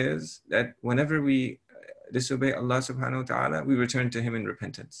point is that whenever we disobey Allah subhanahu wa ta'ala, we return to him in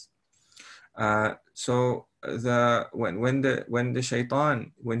repentance. So when the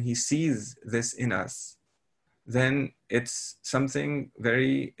shaitan, when he sees this in us, then it's something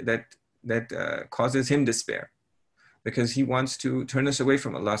that causes him despair, because he wants to turn us away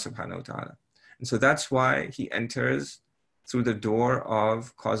from Allah subhanahu wa ta'ala. And so that's why he enters through the door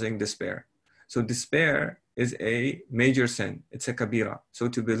of causing despair. So despair is a major sin. It's a kabira. So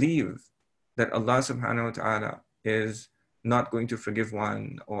to believe that Allah subhanahu wa ta'ala is not going to forgive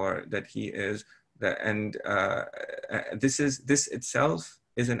one, or that he is this itself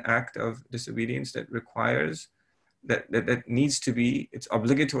is an act of disobedience that requires that needs to be, it's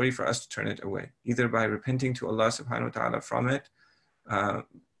obligatory for us to turn it away, either by repenting to Allah subhanahu wa ta'ala from it,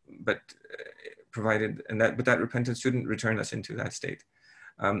 but that repentance shouldn't return us into that state,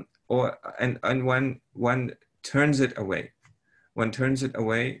 and when one turns it away, one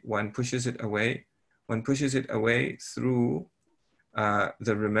pushes it away through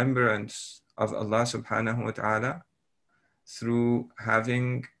the remembrance of Allah subhanahu wa ta'ala, through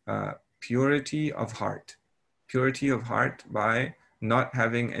having purity of heart by not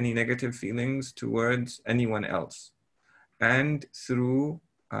having any negative feelings towards anyone else, and through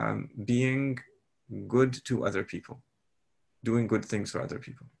being good to other people, doing good things for other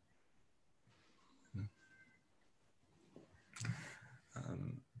people.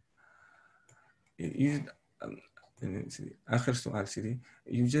 آخر سؤال سيدي،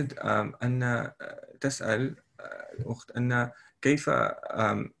 يوجد أن تسأل الأخت أن كيف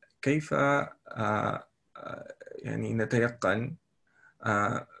يعني نتيقن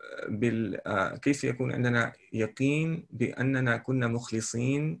كيف يكون عندنا يقين بأننا كنا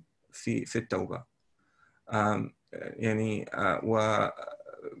مخلصين في التوبة،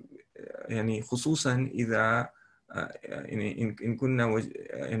 يعني خصوصا إذا يعني إن كنا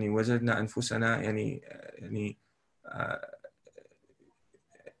وجدنا أنفسنا يعني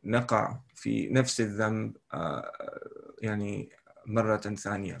نقع في نفس الذنب يعني مرة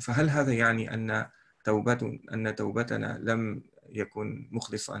ثانية، فهل هذا يعني أن توبتنا لم يكن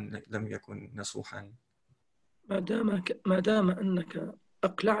مخلصا، لم يكن نصوحا؟ ما دام أنك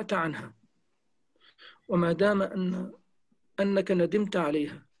أقلعت عنها، وما دام أنك ندمت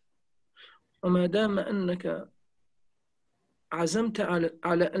عليها، وما دام أنك عزمت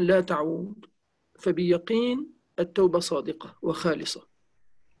على أن لا تعود، فبيقين التوبة صادقة وخالصة.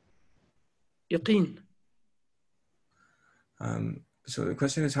 يقين. So the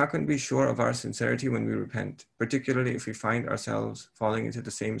question is, how can we be sure of our sincerity when we repent, particularly if we find ourselves falling into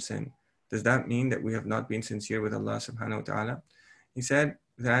the same sin? Does that mean that we have not been sincere with Allah subhanahu wa ta'ala? He said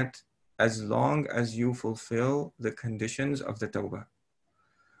that as long as you fulfill the conditions of the tawbah,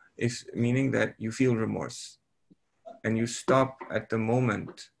 meaning that you feel remorse and you stop at the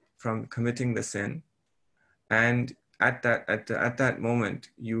moment from committing the sin, and at that moment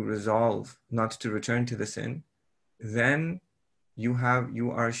you resolve not to return to the sin, then you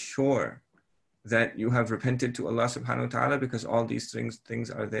are sure that you have repented to Allah subhanahu wa ta'ala, because all these things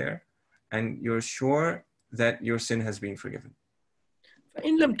are there, and you're sure that your sin has been forgiven.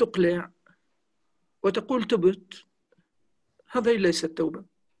 فإن لم تقلع وتقول تبت، هذا ليس التوبة.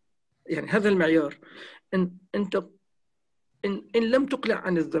 يعني هذا المعيار. إن لم تقلع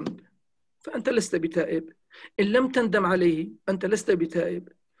عن الذنب فأنت لست بتائب. إن لم تندم عليه أنت لست بتائب.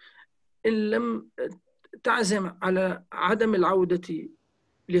 إن لم تعزم على عدم العودة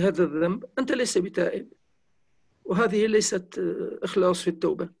لهذا الذنب أنت ليس بتائب. وهذه ليست إخلاص في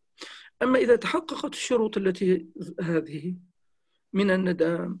التوبة. أما إذا تحققت الشروط التي هذه من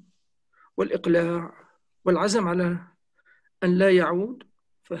الندم والإقلاع والعزم على أن لا يعود،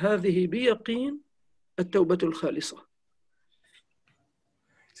 فهذه بيقين التوبة الخالصة.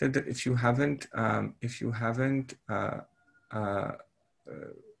 So that if you haven't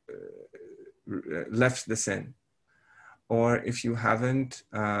left the sin, or if you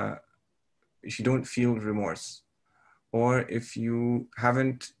don't feel remorse, or if you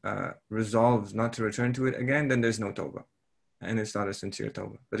haven't resolved not to return to it again, then there's no tawbah, and it's not a sincere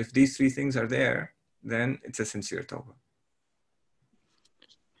tawbah. But if these three things are there, then it's a sincere tawbah.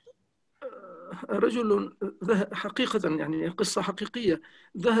 رجل حقيقة، يعني قصة حقيقية،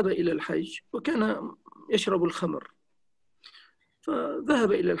 ذهب إلى الحج وكان يشرب الخمر،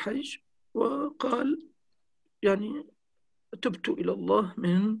 فذهب إلى الحج وقال يعني تبت إلى الله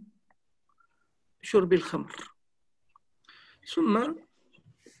من شرب الخمر، ثم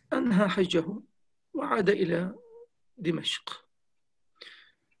أنهى حجه وعاد إلى دمشق.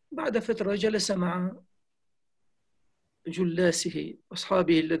 بعد فترة جلس مع جلاسه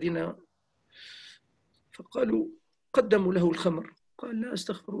أصحابه الذين فقالوا قدموا له الخمر، قال لا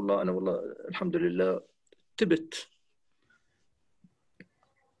أستغفر الله، أنا والله الحمد لله تبت.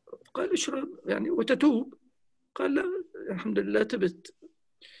 قال اشرب يعني وتتوب، قال لا الحمد لله تبت.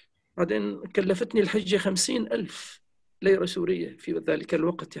 بعدين كلفتني الحجة 50,000 ليرة سورية في ذلك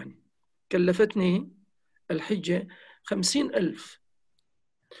الوقت، يعني كلفتني الحجة 50,000.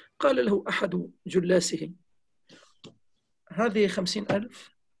 قال له أحد جلاسه هذه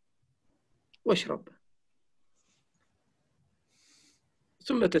 50,000 واشرب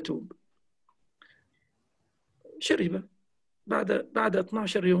ثم تتوب. شرب. بعد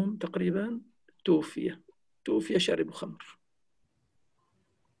 12 يوم تقريبا توفي شارب خمر.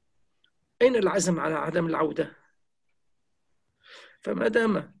 أين العزم على عدم العودة؟ فما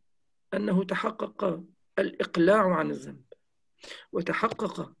دام أنه تحقق الإقلاع عن الذنب،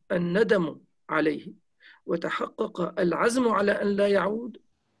 وتحقق الندم عليه، وتحقق العزم على أن لا يعود،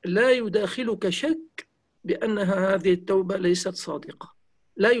 لا يداخلك شك بأن هذه التوبة ليست صادقة.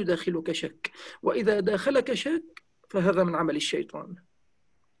 لا يداخلك شك، وإذا داخلك شك فهذا من عمل الشيطان.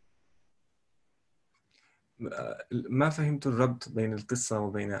 ما فهمت الربط بين القصة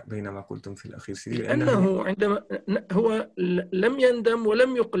وبين ما قلتم في الأخير سيدي، لأنه عندما هو لم يندم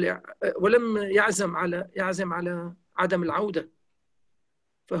ولم يقلع ولم يعزم على عدم العودة،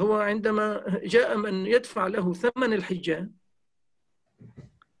 فهو عندما جاء من يدفع له ثمن الحجة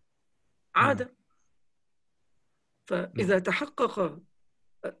عاد. فإذا تحقق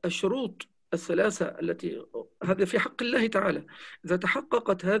الشروط الثلاثة التي هذا في حق الله تعالى، إذا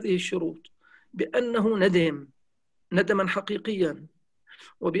تحققت هذه الشروط بأنه ندما حقيقيا،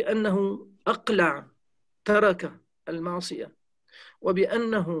 وبأنه أقلع ترك المعصية،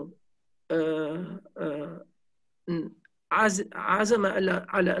 وبأنه عزم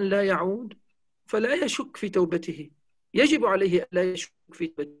على أن لا يعود، فلا يشك في توبته. يجب عليه أن لا يشك في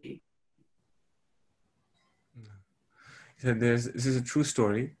توبته. This is a true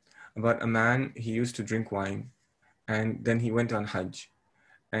story about a man. He used to drink wine, and then he went on Hajj,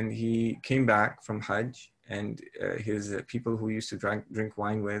 and he came back from Hajj, and his people who used to drink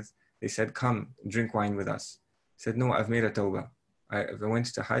wine with, they said, come drink wine with us. He said, no, I've made a tawbah. I went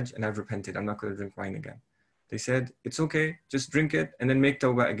to Hajj and I've repented. I'm not going to drink wine again. They said, it's okay, just drink it and then make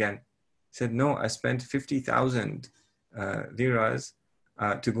tawbah again. He said, no, I spent 50,000 liras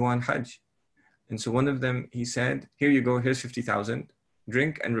to go on Hajj. And so one of them, he said, here you go, here's 50,000,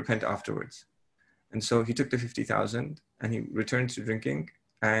 drink and repent afterwards. And so he took the 50,000 and he returned to drinking,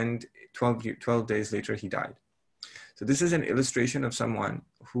 and 12 days later he died. So this is an illustration of someone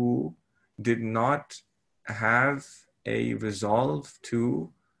who did not have a resolve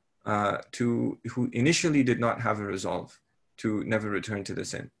who initially did not have a resolve to never return to the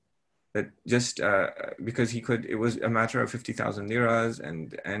sin. That just because it was a matter of 50,000 liras,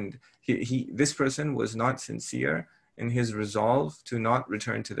 and this person was not sincere in his resolve to not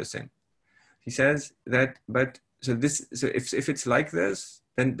return to the sin. He says that, but if it's like this,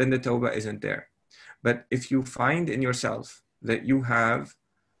 then the tawbah isn't there. But if you find in yourself that you have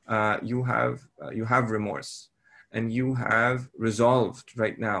remorse, and you have resolved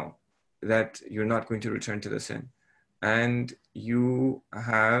right now that you're not going to return to the sin, and you've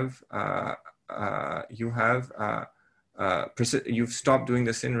stopped doing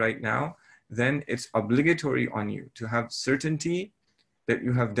the sin right now, then it's obligatory on you to have certainty that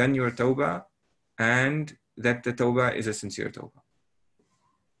you have done your tawbah, and that the tawbah is a sincere tawbah.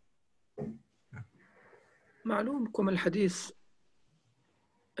 معلومكم الحديث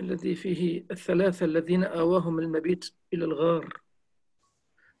الذي فيه الثلاثة الذين آواهم المبيت إلى الغار،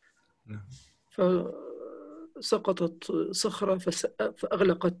 فسقطت صخرة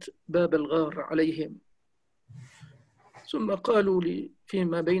فأغلقت باب الغار عليهم، ثم قالوا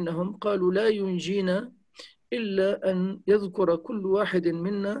فيما بينهم، قالوا لا ينجينا إلا أن يذكر كل واحد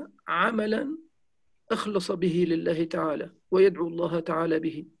منا عملا أخلص به لله تعالى ويدعو الله تعالى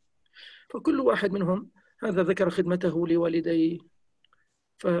به. فكل واحد منهم هذا ذكر خدمته لوالديه،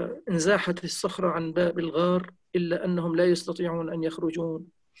 فانزاحت الصخرة عن باب الغار إلا أنهم لا يستطيعون أن يخرجون،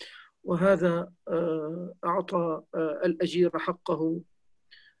 وهذا أعطى الأجير حقه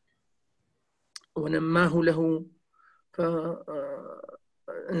ونماه له، فانزاحت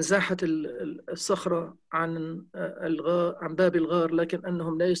الصخرة عن باب الغار، لكن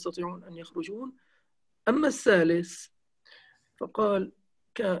أنهم لا يستطيعون أن يخرجون. أما الثالث فقال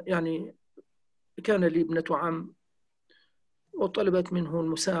كان لي ابنة عم وطلبت منه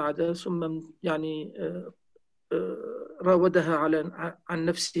المساعدة، ثم راودها عن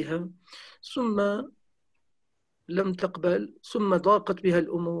نفسها، ثم لم تقبل، ثم ضاقت بها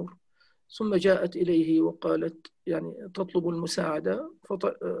الأمور، ثم جاءت إليه وقالت تطلب المساعدة،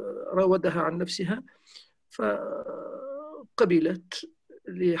 فراودها عن نفسها فقبلت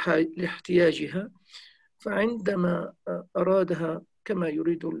لاحتياجها. فعندما أرادها كما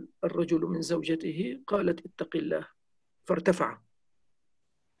يريد الرجل من زوجته قالت اتق الله،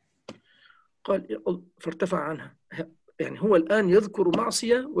 فارتفع عنها. هو الآن يذكر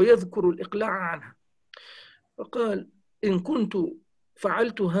معصية ويذكر الإقلاع عنها، فقال إن كنت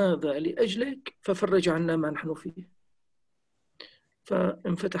فعلت هذا لأجلك ففرج عنا ما نحن فيه،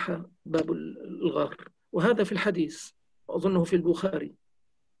 فانفتح باب الغار. وهذا في الحديث أظنه في البخاري.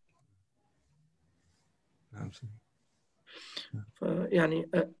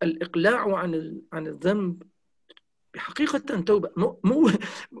 الإقلاع عن الذنب بحقيقة توبة. مو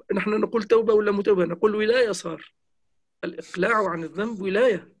نحن نقول توبة ولا مو توبة، نقول ولاية. صار الإقلاع عن الذنب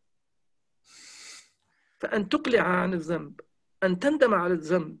ولاية، فأن تقلع عن الذنب، أن تندم على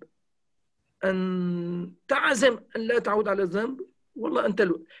الذنب، أن تعزم أن لا تعود على الذنب. والله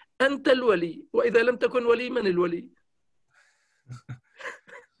أنت الولي، وإذا لم تكن ولي من الولي؟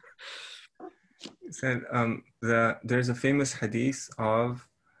 Said there's a famous hadith of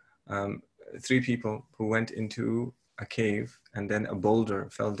 3 people who went into a cave, and then a boulder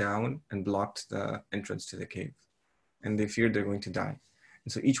fell down and blocked the entrance to the cave, and they feared they're going to die.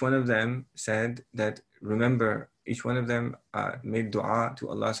 And so each one of them said that, remember, each one of them made dua to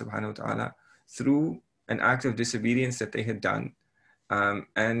Allah subhanahu wa ta'ala through an act of disobedience that they had done.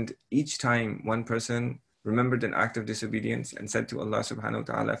 And each time one person remembered an act of disobedience and said to Allah subhanahu wa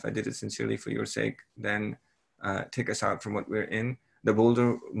ta'ala, if I did it sincerely for your sake, then take us out from what we're in, the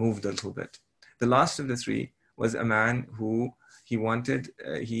boulder moved a little bit. The last of the 3 was a man who he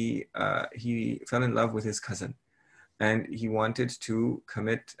fell in love with his cousin, and he wanted to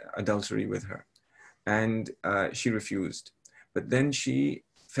commit adultery with her, and she refused. But then she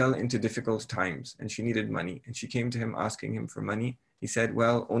fell into difficult times and she needed money, and she came to him asking him for money. He said,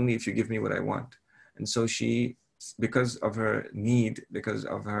 well, only if you give me what I want. And so she, because of her need, because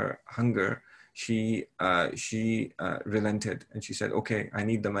of her hunger, she relented, and she said, okay, I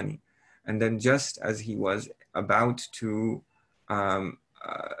need the money. And then just as he was about to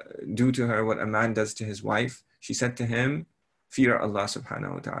do to her what a man does to his wife, she said to him, fear Allah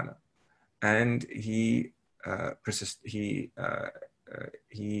subhanahu wa ta'ala. And he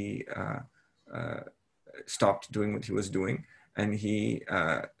stopped doing what he was doing, and he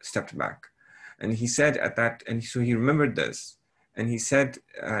stepped back. And he said at that, and so he remembered this, and he said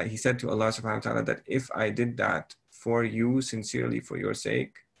to Allah subhanahu wa ta'ala that if I did that for you sincerely for your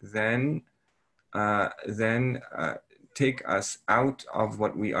sake, then take us out of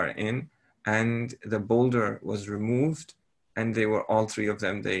what we are in. And the boulder was removed, and they were, all 3 of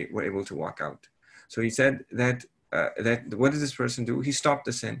them, they were able to walk out. So he said that what does this person do? He stopped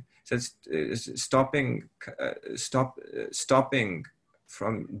the sin. He said stopping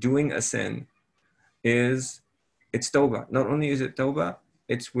from doing a sin it's tawbah. Not only is it tawbah,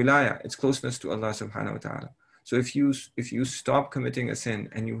 it's wilaya, it's closeness to Allah subhanahu wa ta'ala. So if you stop committing a sin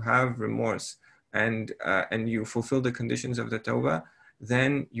and you have remorse and you fulfill the conditions of the tawbah,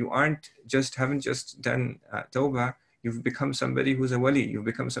 then you haven't just done tawbah. You've become somebody who's a wali. You've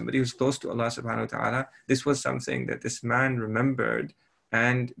become somebody who's close to Allah subhanahu wa ta'ala. This was something that this man remembered,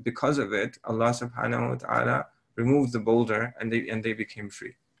 and because of it, Allah subhanahu wa ta'ala removed the boulder and they became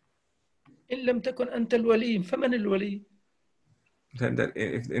free. إن لم تكن أنت الولي فمن الولي؟ That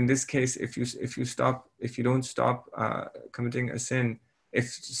if, in this case, if you don't stop committing a sin, if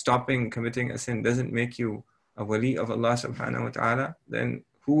stopping committing a sin doesn't make you a wali of Allah subhanahu wa ta'ala, then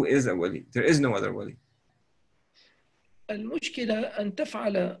who is a wali? There is no other wali. المشكلة أن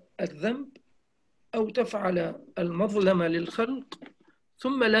تفعل الذنب أو تفعل المظلمة للخلق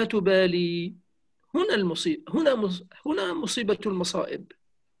ثم لا تبالي. هنا المصيبة، هنا مصيبة المصائب.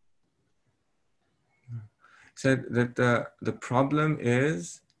 Said that the problem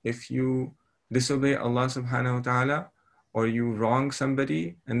is if you disobey Allah subhanahu wa ta'ala or you wrong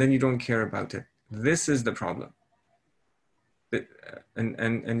somebody and then you don't care about it. This is the problem.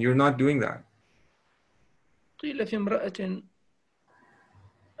 And you're not doing that. قيل في امرأة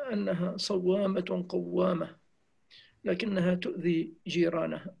أنها صوامة قوامة لكنها تؤذي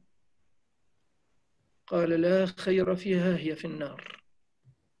جيرانها، قال لا خير فيها هي في النار.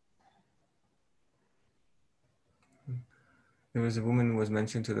 There was a woman who was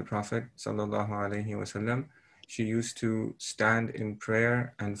mentioned to the Prophet sallallahu alaihi wasallam. She used to stand in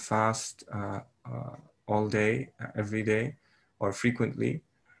prayer and fast all day, every day, or frequently,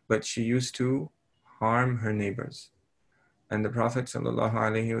 but she used to harm her neighbors. And the Prophet sallallahu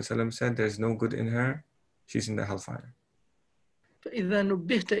alaihi wasallam said, "There's no good in her. She's in the hellfire." فإذا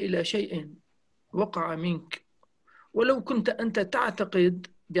نبهت إلى شيء وقع منك ولو كنت أنت تعتقد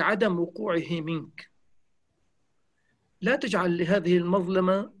بعدم وقوعه منك، لا تجعل لهذه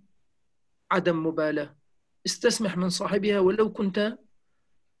المظلمة عدم مبالاة. استسمح من صاحبها ولو كنت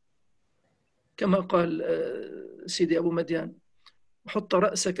كما قال سيدي أبو مديان، حط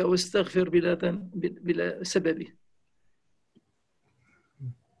رأسك واستغفر بلا سبب.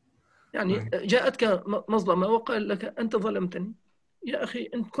 يعني جاءتك مظلمة وقال لك أنت ظلمتني، يا أخي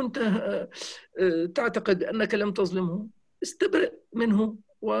إن كنت تعتقد أنك لم تظلمه استبرئ منه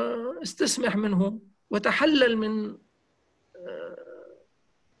واستسمح منه وتحلل من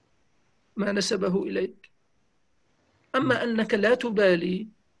ما نسبه إليك. أما أنك لا تبالي،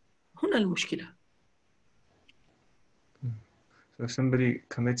 هنا المشكلة. So if somebody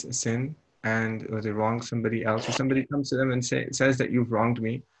commits a sin or they wrong somebody else, or somebody comes to them and says that you've wronged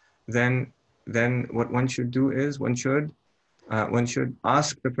me, then what one should do is one should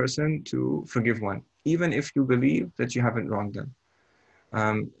ask the person to forgive one, even if you believe that you haven't wronged them.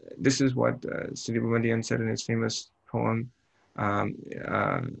 This is what Sidi said in his famous poem,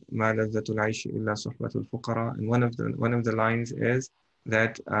 "Ma ladhatul aishi illa suhbatul fuqara." And one of the lines is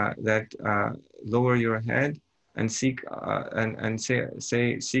that lower your head and seek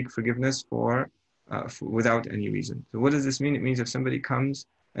seek forgiveness for without any reason. So what does this mean? It means if somebody comes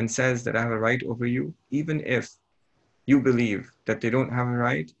and says that I have a right over you, even if you believe that they don't have a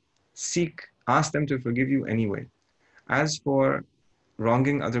right, ask them to forgive you anyway. As for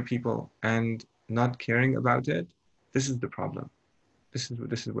wronging other people and not caring about it, this is the problem. This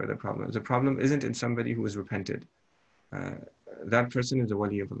is where the problem is. The problem isn't in somebody who has repented. That person is the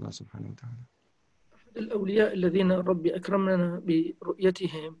wali of Allah subhanahu wa ta'ala. الأولياء الذين ربي أكرمنا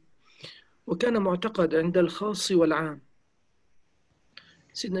برؤيتهم وكان معتقد عند الخاص والعام.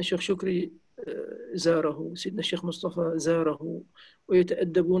 سيدنا الشيخ شكري زاره، سيدنا الشيخ مصطفى زاره،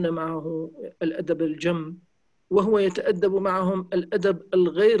 ويتأدبون معه الأدب الجم، وهو يتأدب معهم الأدب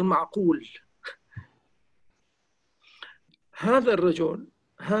الغير معقول. هذا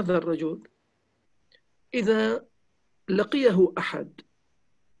الرجل إذا لقيه أحد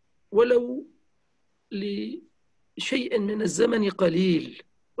ولو لشيء من الزمن قليل،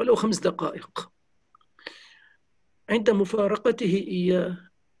 ولو 5 دقائق، عند مفارقته إياه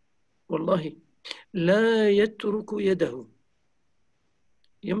والله لا يترك يده،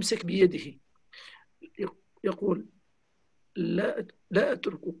 يمسك بيده يقول لا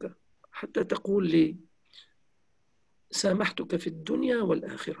أتركك حتى تقول لي سامحتك في الدنيا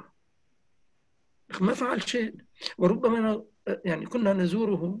والآخرة. ما فعل شيء. وربما يعني كنا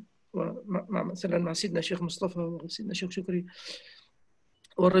نزوره مثلا مع سيدنا الشيخ مصطفى وسيدنا الشيخ شكري،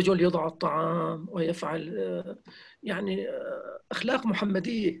 والرجل يضع الطعام ويفعل يعني أخلاق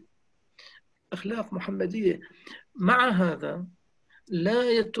محمدية. مع هذا لا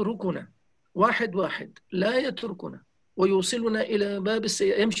يتركنا واحد، لا يتركنا ويوصلنا إلى باب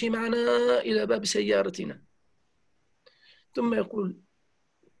السيارة، يمشي معنا إلى باب سيارتنا، ثم يقول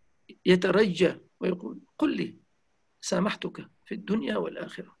يترجى ويقول قل لي سامحتك في الدنيا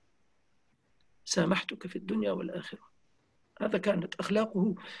والآخرة، سامحتك في الدنيا والآخرة. هذا كانت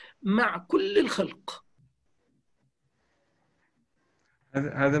أخلاقه مع كل الخلق.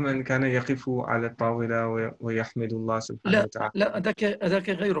 هذا من كان يقف على الطاولة ويحمد الله سبحانه وتعالى. لا أذاك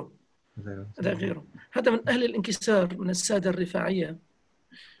غيره. هذا من أهل الانكسار، من السادة الرفاعية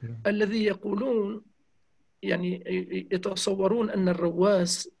الذي يقولون يعني يتصورون أن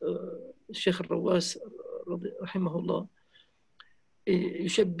الرواس، الشيخ الرواس رحمه الله،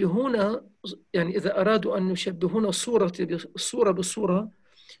 يشبهون، يعني إذا أرادوا أن يشبهون الصورة بالصورة،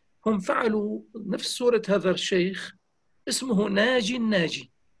 هم فعلوا نفس صورة هذا الشيخ، اسمه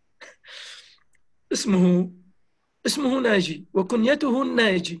ناجي اسمه ناجي وكنيته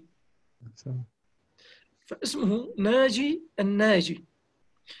الناجي، فاسمه ناجي الناجي.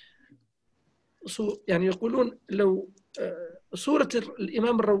 يعني يقولون لو صورة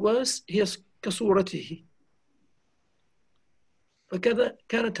الإمام الرواس هي كصورته، فكذا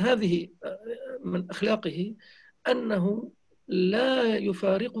كانت هذه من أخلاقه، أنه لا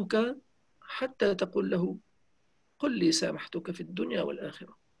يفارقك حتى تقول له قل لي سامحتك في الدنيا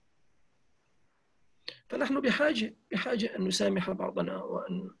والآخرة. فنحن بحاجة أن نسامح بعضنا،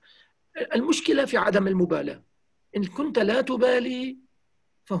 وأن المشكلة في عدم المبالاة. إن كنت لا تبالي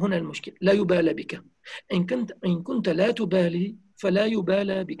فهنا المشكلة، لا يبالى بك. إن كنت لا تبالي فلا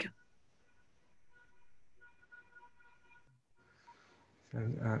يبالى بك.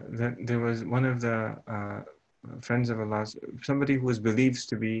 There was one of the friends of Allah, somebody who was believed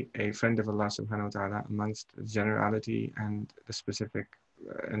to be a friend of Allah subhanahu wa ta'ala amongst generality and the specific,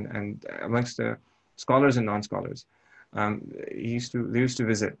 and amongst the scholars and non-scholars. They used to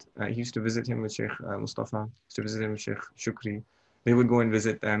visit. He used to visit him with Sheikh Mustafa, used to visit him with Sheikh Shukri. They would go and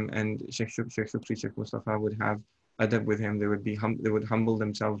visit them, and Sheikh Shukri, Sheikh Mustafa would have adab with him. They would humble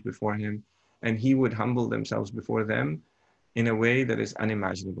themselves before him, and he would humble themselves before them in a way that is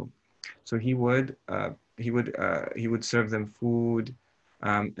unimaginable. So he would serve them food,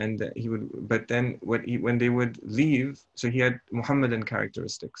 and he would. But then when they would leave, so he had Muhammadan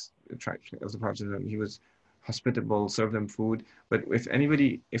characteristics of the Prophet. He was hospitable, serve them food. But if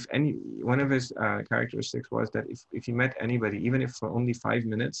one of his characteristics was that if he met anybody, even if for only 5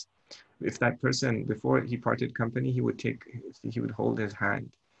 minutes, if that person, before he parted company, he would hold his hand,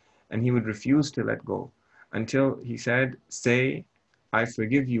 and he would refuse to let go until he said, say, I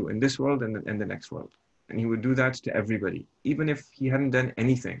forgive you in this world and the next world. And he would do that to everybody, even if he hadn't done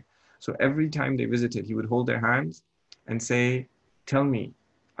anything. So every time they visited, he would hold their hands and say, tell me,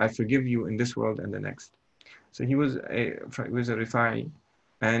 I forgive you in this world and the next. So he was a Rifa'i,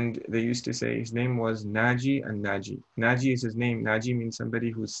 and they used to say his name was Naji and Naji. Naji is his name. Naji means somebody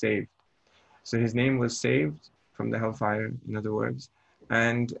who's saved. So his name was saved from the hellfire, in other words.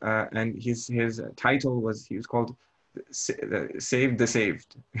 And his title was, he was called Saved the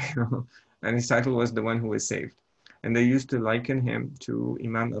Saved, and his title was the one who was saved. And they used to liken him to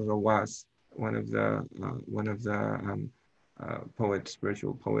Imam al-Rawas, one of the poets,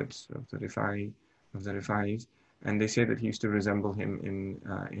 spiritual poets of the Rifa'is, and they say that he used to resemble him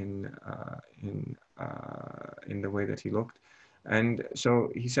in the way that he looked. And so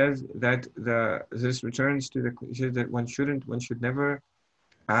he says that this returns to he says that one should never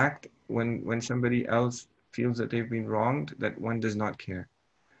act when somebody else feels that they've been wronged, that one does not care.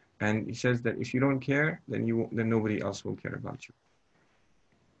 And he says that if you don't care, then nobody else will care about you.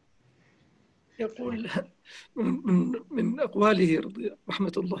 يقول من أقواله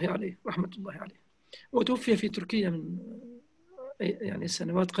رحمة الله عليه، وتوفي في تركيا من يعني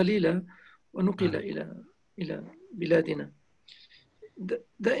سنوات قليلة، ونقل إلى بلادنا.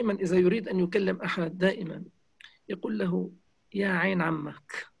 دائما إذا يريد أن يكلم أحد دائما يقول له يا عين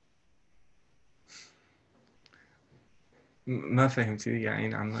عمك. ما فهمت يا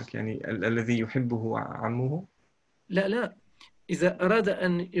عين عمك، يعني الذي يحبه عمه؟ لا، إذا أراد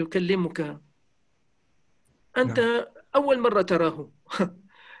أن يكلمك أنت أول مرة تراه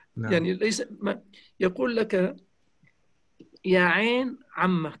يعني ليس يقول لك يا عين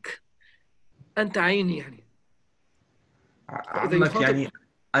عمك، أنت عيني يعني. عمك يعني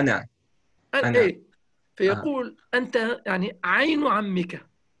أنا. إيه، فيقول أنت يعني عين عمك،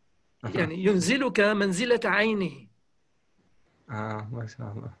 يعني ينزلك منزلة عينه. ما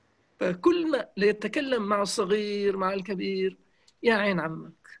شاء الله. فكل ما يتكلم مع الصغير مع الكبير يا عين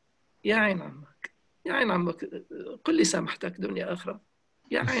عمك، يا عين عمك، يا عين عمك، قل لي سامحتك دنيا آخرة،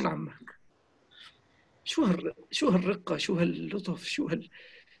 يا عين عمك. شو هالرقة، شو هاللطف،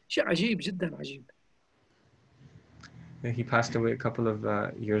 شيء عجيب جدا عجيب. He passed away a couple of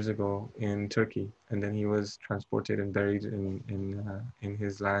years ago in Turkey, and then he was transported and buried in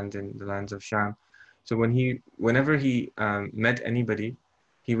his land, in the lands of Sham. So whenever he met anybody,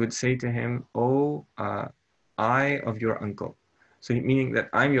 he would say to him, "Oh, I of your uncle." So meaning that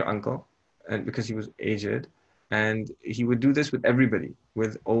I'm your uncle, and because he was aged, and he would do this with everybody,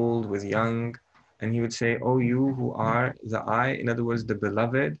 with old, with young, and he would say, "Oh, you who are the I," in other words, the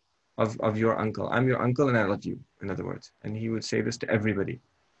beloved of your uncle. I'm your uncle, and I love you. In other words, and he would say this to everybody.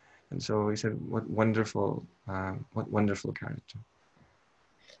 And so he said, what wonderful character.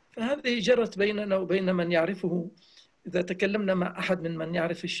 فهذه جرت بيننا وبين من يعرفه. إذا تكلمنا مع أحد من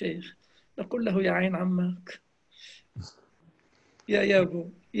يعرف الشيخ نقول له يا عين عمك، يا يابو،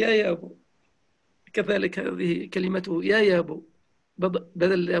 يا يابو. كذلك هذه كلمته يا يابو،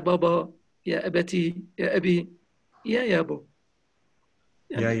 بدل يا بابا، يا أبتي، يا أبي، يا يابو.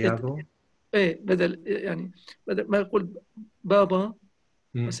 يعني يا يابو. إيه، بدل ما يقول بابا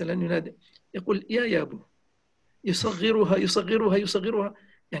مثلا ينادي، يقول يا يابو، يصغرها يصغرها يصغرها،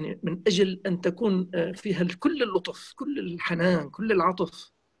 يعني من أجل أن تكون فيها كل اللطف، كل الحنان، كل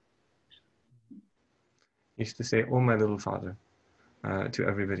العطف. He used to say, "Oh, my little father," to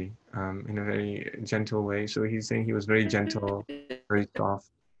everybody in a very gentle way. So he's saying he was very gentle, very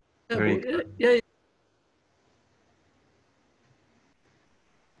soft, very kind.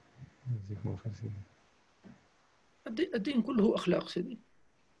 الدين كله أخلاق سيدي،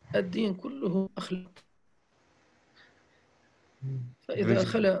 الدين كله أخلاق. فإذا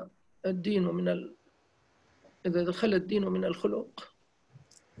خلا الدين إذا دخل الدين من الخلق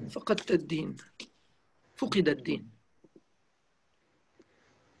فقدت الدين، فقد الدين.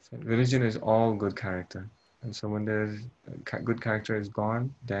 So religion is all good character, and so when there's good character is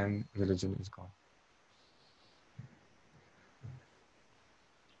gone, then religion is gone.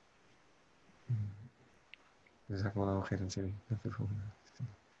 جزاكم الله خيرا سيدي.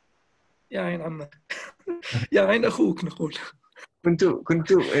 يا عين عمك، يا عين أخوك نقول. كنت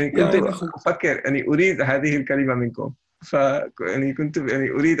أفكر أني أريد هذه الكلمة منكم، يعني كنت يعني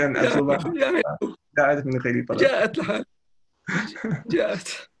أريد أن أطلبها، جاءت من غير طلب. جاءت الحال،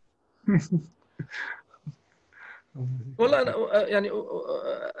 جاءت. والله أنا يعني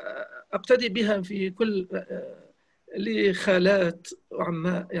أقتدي بها في كل لي خالات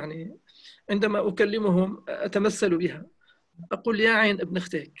وعماء، يعني عندما أكلمهم أتمثل بها، أقول يا عين ابن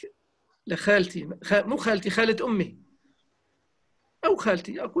أختك لخالتي، مو خالتي، خالة أمي أو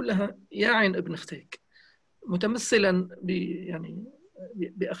خالتي، أقول لها يا عين ابن أختك، متمثلا يعني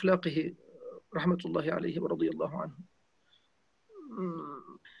بأخلاقه رحمة الله عليه ورضي الله عنه.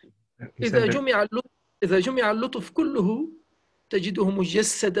 إذا جمع اللطف كله تجده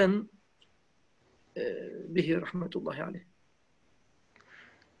مجسدا به رحمة الله عليه.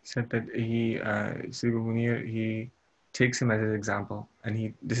 Said that Sidi Munir, he takes him as an example,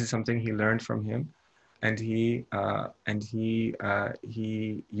 and this is something he learned from him, and he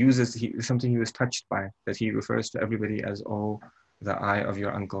uses something he was touched by, that he refers to everybody as, "Oh, the eye of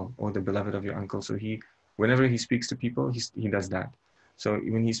your uncle," or the beloved of your uncle. So whenever he speaks to people, he does that. So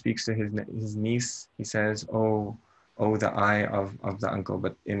when he speaks to his niece, he says, "Oh, the eye of the uncle,"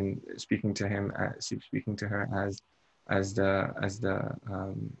 but in speaking to her as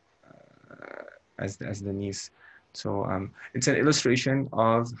the niece. So it's an illustration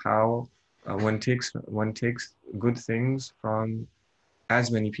of how one takes good things from as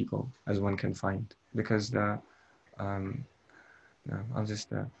many people as one can find, because I'll just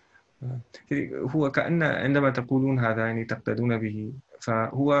هو كأن عندما تقولون هذا يعني تقتدون به،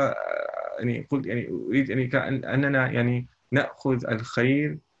 فهو يعني قلت يعني أريد يعني كأننا يعني نأخذ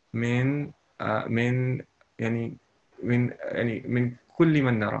الخير من من كل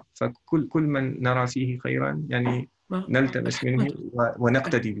من نرى، فكل من نرى فيه خيرا يعني نلتمس منه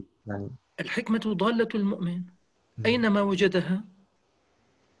ونقتدي به. يعني الحكمة ضالة المؤمن، أينما وجدها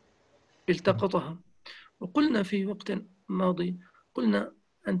التقطها. وقلنا في وقت ماضي، قلنا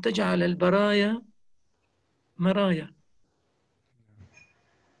أن تجعل البرايا مرايا.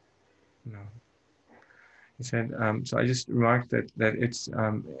 No. He said, so I just remarked that it's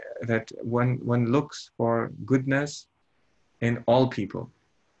that one looks for goodness in all people.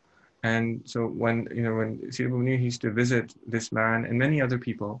 And so when Sidi Munir used to visit this man and many other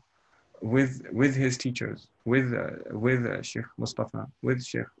people with his teachers, with Sheikh Mustafa, with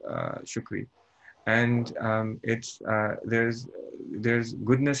Sheikh Shukri, and there's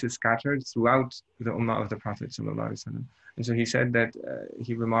goodness is scattered throughout the ummah of the Prophet sallallahu alaihi wasallam. And so he said that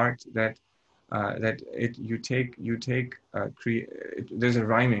he remarked that there's a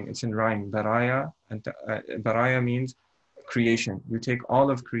rhyming, it's in rhyme, baraya, and baraya means creation. You take all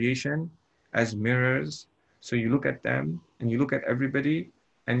of creation as mirrors, so you look at them and you look at everybody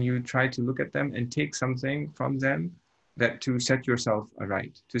and you try to look at them and take something from them that to set yourself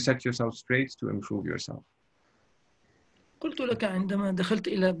right, to set yourself straight, to improve yourself. قلت لك عندما دخلت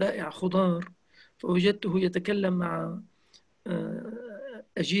إلى بائع خضار فوجدته يتكلم مع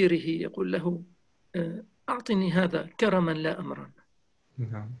أجيره يقول له أعطني هذا كرما لا أمرا.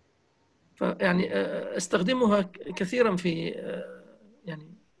 فيعني أستخدمها كثيرا في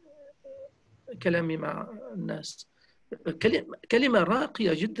يعني كلامي مع الناس. كلمة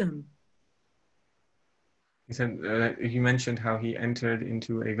راقية جدا. He said he mentioned how he entered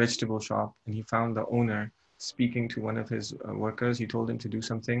into a vegetable shop and he found the owner speaking to one of his workers. He told him to do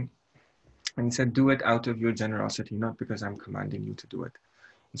something and he said, do it out of your generosity, not because I'm commanding you to do it.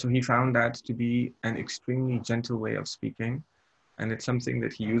 And so he found that to be an extremely gentle way of speaking, and it's something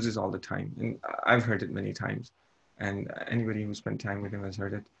that he uses all the time. And I've heard it many times, and anybody who spent time with him has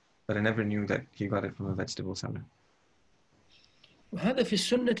heard it, but I never knew that he got it from a vegetable seller. وهذا في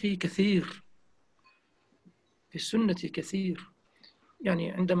السنة كثير. في السنة كثير.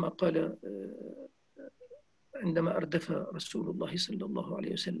 يعني عندما أردف رسول الله صلى الله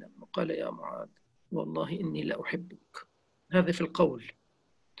عليه وسلم وقال يا معاذ والله إني لأحبك، هذا في القول.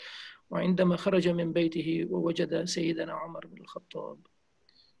 وعندما خرج من بيته ووجد سيدنا عمر بن الخطاب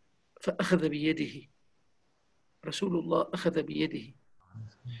فأخذ بيده، رسول الله أخذ بيده.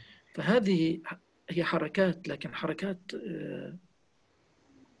 فهذه هي حركات، لكن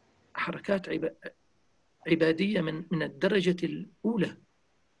حركات عبادية من الدرجة الأولى.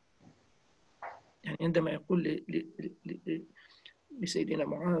 يعني عندما يقول لسيدنا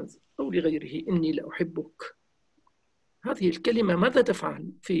معاذ أو لغيره إني لأحبك، هذه الكلمة ماذا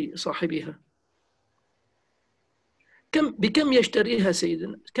تفعل في صاحبها؟ بكم يشتريها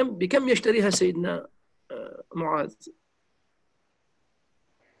سيدنا؟ بكم يشتريها سيدنا معاذ؟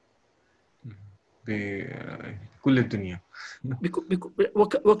 بكل الدنيا.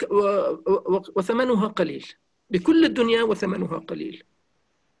 وثمنها قليل. بكل الدنيا وثمنها قليل.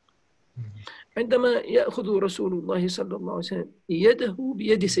 عندما يأخذ رسول الله صلى الله عليه وسلم يده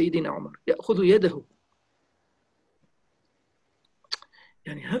بيد سيدنا عمر، يأخذ يده،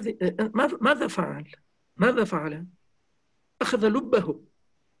 يعني هذه ماذا فعل؟ أخذ لبه.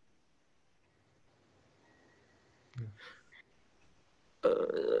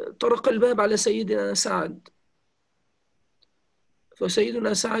 طرق الباب على سيدنا سعد،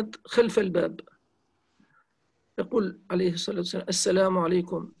 فسيدنا سعد خلف الباب يقول عليه الصلاة والسلام السلام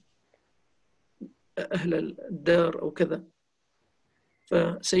عليكم أهل الدار أو كذا،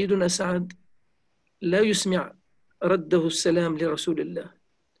 فسيدنا سعد لا يسمع رده السلام لرسول الله،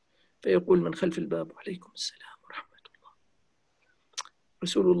 فيقول من خلف الباب عليكم السلام ورحمة الله.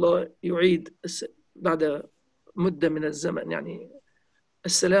 رسول الله يعيد بعد مدة من الزمن يعني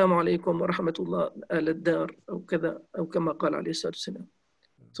السلام عليكم ورحمة الله أهل الدار أو كذا، أو كما قال عليه الصلاة والسلام،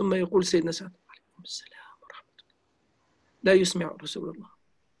 ثم يقول سيدنا سعد عليكم السلام ورحمة الله، لا يسمع رسول الله.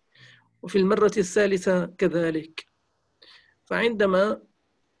 وفي المرة الثالثة كذلك. فعندما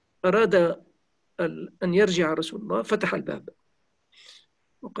أراد أن يرجع رسول الله فتح الباب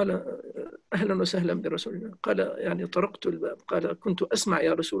وقال أهلا وسهلا برسول الله. قال يعني طرقت الباب، قال كنت أسمع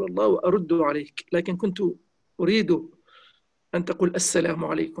يا رسول الله وأرد عليك، لكن كنت أريد أن تقول السلام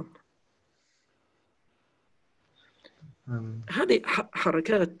عليكم. هذه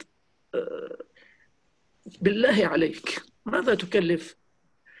حركات. بالله عليك ماذا تكلف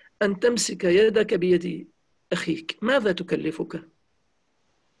أن تمسك يدك بيد أخيك؟ ماذا تكلفك؟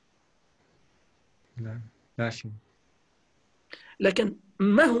 لا شيء. لكن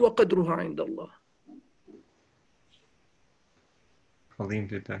ما هو قدرها عند الله؟ عظيم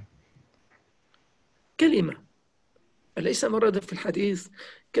جدا. كلمة، أليس مرد في الحديث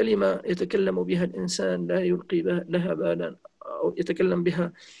كلمة يتكلم بها الإنسان لا يلقي لها بالا، أو يتكلم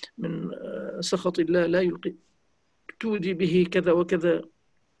بها من سخط الله لا يلقي، تودي به كذا وكذا،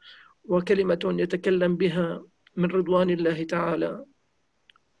 وكلمة يتكلم بها من رضوان الله تعالى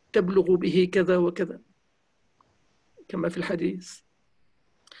تبلغ به كذا وكذا كما في الحديث.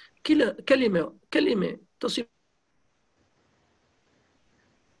 كلمة تصل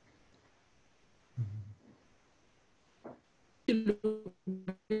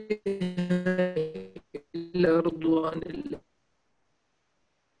إلى رضوان الله.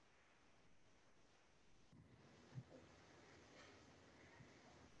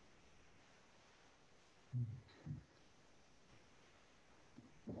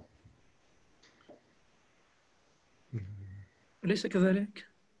 أليس كذلك؟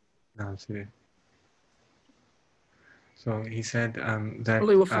 نعم سيدي. So he said that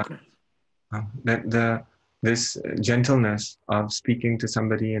الله يوفقنا. that this gentleness of speaking to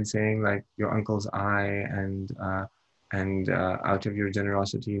somebody and saying like your uncle's eye and and out of your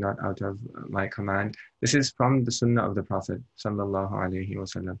generosity, not out of my command. This is from the sunnah of the Prophet sallallahu alaihi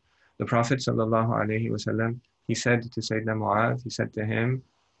wasallam. The Prophet sallallahu alaihi wasallam, he said to Sayyidina Mu'adh, he said to him,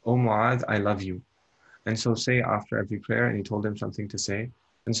 "O Mu'adh, I love you. And so say after every prayer," and he told him something to say.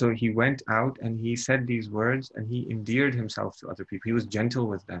 And so he went out and he said these words and he endeared himself to other people. He was gentle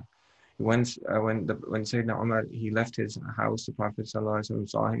with them. Once, when Sayyidina Umar, he left his house, the Prophet ﷺ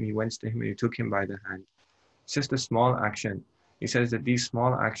saw him, he went to him and he took him by the hand. It's just a small action. He says that these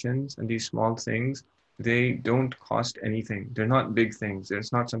small actions and these small things, they don't cost anything. They're not big things.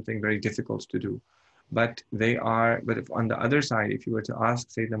 It's not something very difficult to do. But they are, but if on the other side, if you were to ask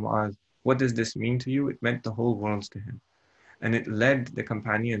Sayyidina Mu'adh, what does this mean to you? It meant the whole world to him. And it led the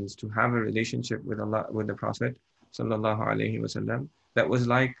companions to have a relationship with Allah, with the Prophet sallallahu alaihi wasallam. That was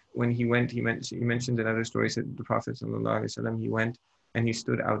like when he went, he mentioned another story, said the Prophet sallallahu alaihi wasallam, he went and he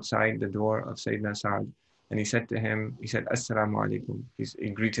stood outside the door of Sayyidina Sa'd and he said to him, he said, "Assalamu alaikum." He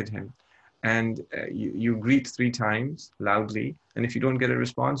greeted him. And you greet 3 times loudly, and if you don't get a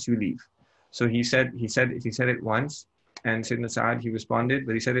response, you leave. So he said it once, and Sayyidina Sa'd, he responded,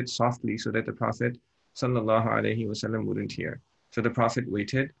 but he said it softly so that the Prophet sallallahu alaihi wasallam wouldn't hear. So the Prophet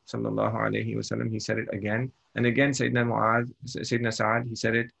waited, sallallahu alaihi wasallam, he said it again, and again Sayyidina Sa'd, he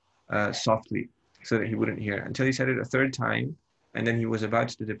said it softly so that he wouldn't hear, until he said it a 3rd time, and then he was about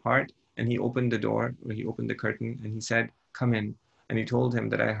to depart, and he opened the door, or he opened the curtain, and he said, "Come in." And he told him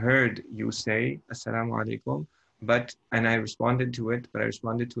that I heard you say, "Assalamu alaikum," and I responded to it, but I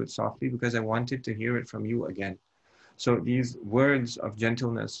responded to it softly because I wanted to hear it from you again. So these words of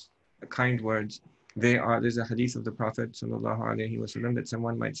gentleness, kind words, there's a hadith of the Prophet sallallahu alaihi wasallam that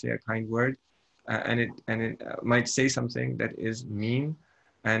someone might say a kind word, and it might say something that is mean,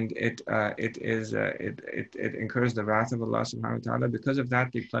 and it incurs the wrath of Allah subhanahu wa ta'ala. Because of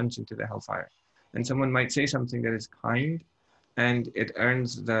that, they plunge into the hellfire. And someone might say something that is kind, and it earns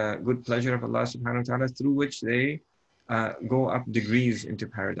the good pleasure of Allah subhanahu wa ta'ala, through which they go up degrees into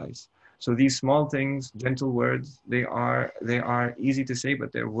paradise. So these small things, gentle words, they are easy to say,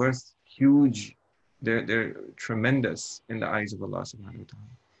 but they're worth huge. They're tremendous in the eyes of Allah subhanahu wa ta'ala.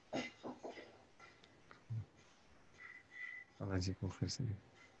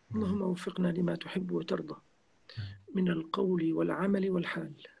 اللهم وفقنا لما تحب وترضى من القول والعمل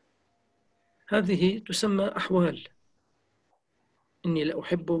والحال. هذه تسمى أحوال. إني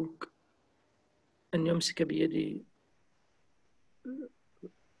لأحبك، أن يمسك بيد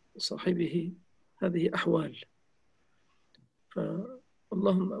صاحبه، هذه أحوال.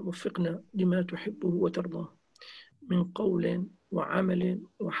 فاللهم وفقنا لما تحبه وترضاه من قول وعمل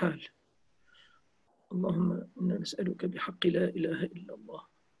وحال. اللهم إنا نسألك بحق لا إله إلا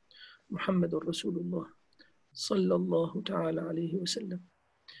الله محمد رسول الله صلى الله تعالى عليه وسلم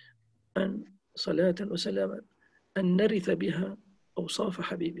أن صلاة وسلاما أن نرث بها أوصاف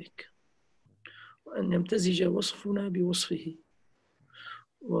حبيبك، وأن يمتزج وصفنا بوصفه،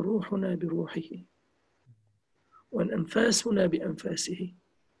 وروحنا بروحه، وأن أنفاسنا بأنفاسه،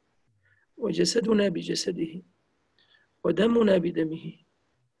 وجسدنا بجسده، ودمنا بدمه،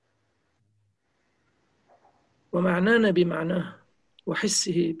 ومعنانا بمعناه،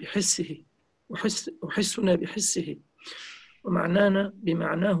 وحسه بحسه، وحسنا بحسه، ومعنانا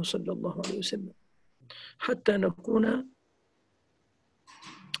بمعناه صلى الله عليه وسلم، حتى نكون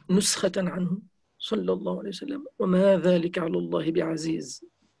نسخة عنه صلى الله عليه وسلم. وما ذلك على الله بعزيز،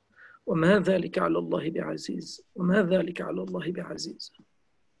 وما ذلك على الله بعزيز، وما ذلك على الله بعزيز.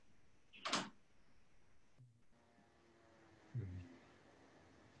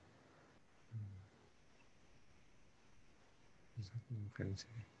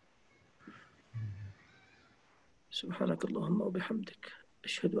 سبحانك اللهم وبحمدك،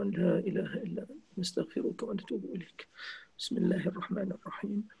 أشهد أن لا إله إلا أنت، نستغفرك ونتوب إليك. بسم الله الرحمن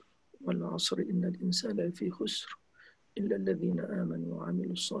الرحيم. والعصر إن الإنسان لفي خسر إلا الذين آمنوا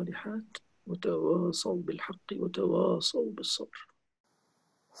وعملوا الصالحات وتواصوا بالحق وتواصوا بالصبر.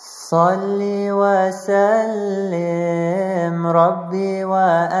 صل وسلم ربي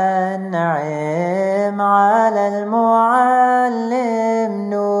وأنعم على المعلم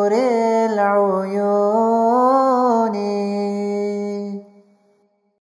نور العيون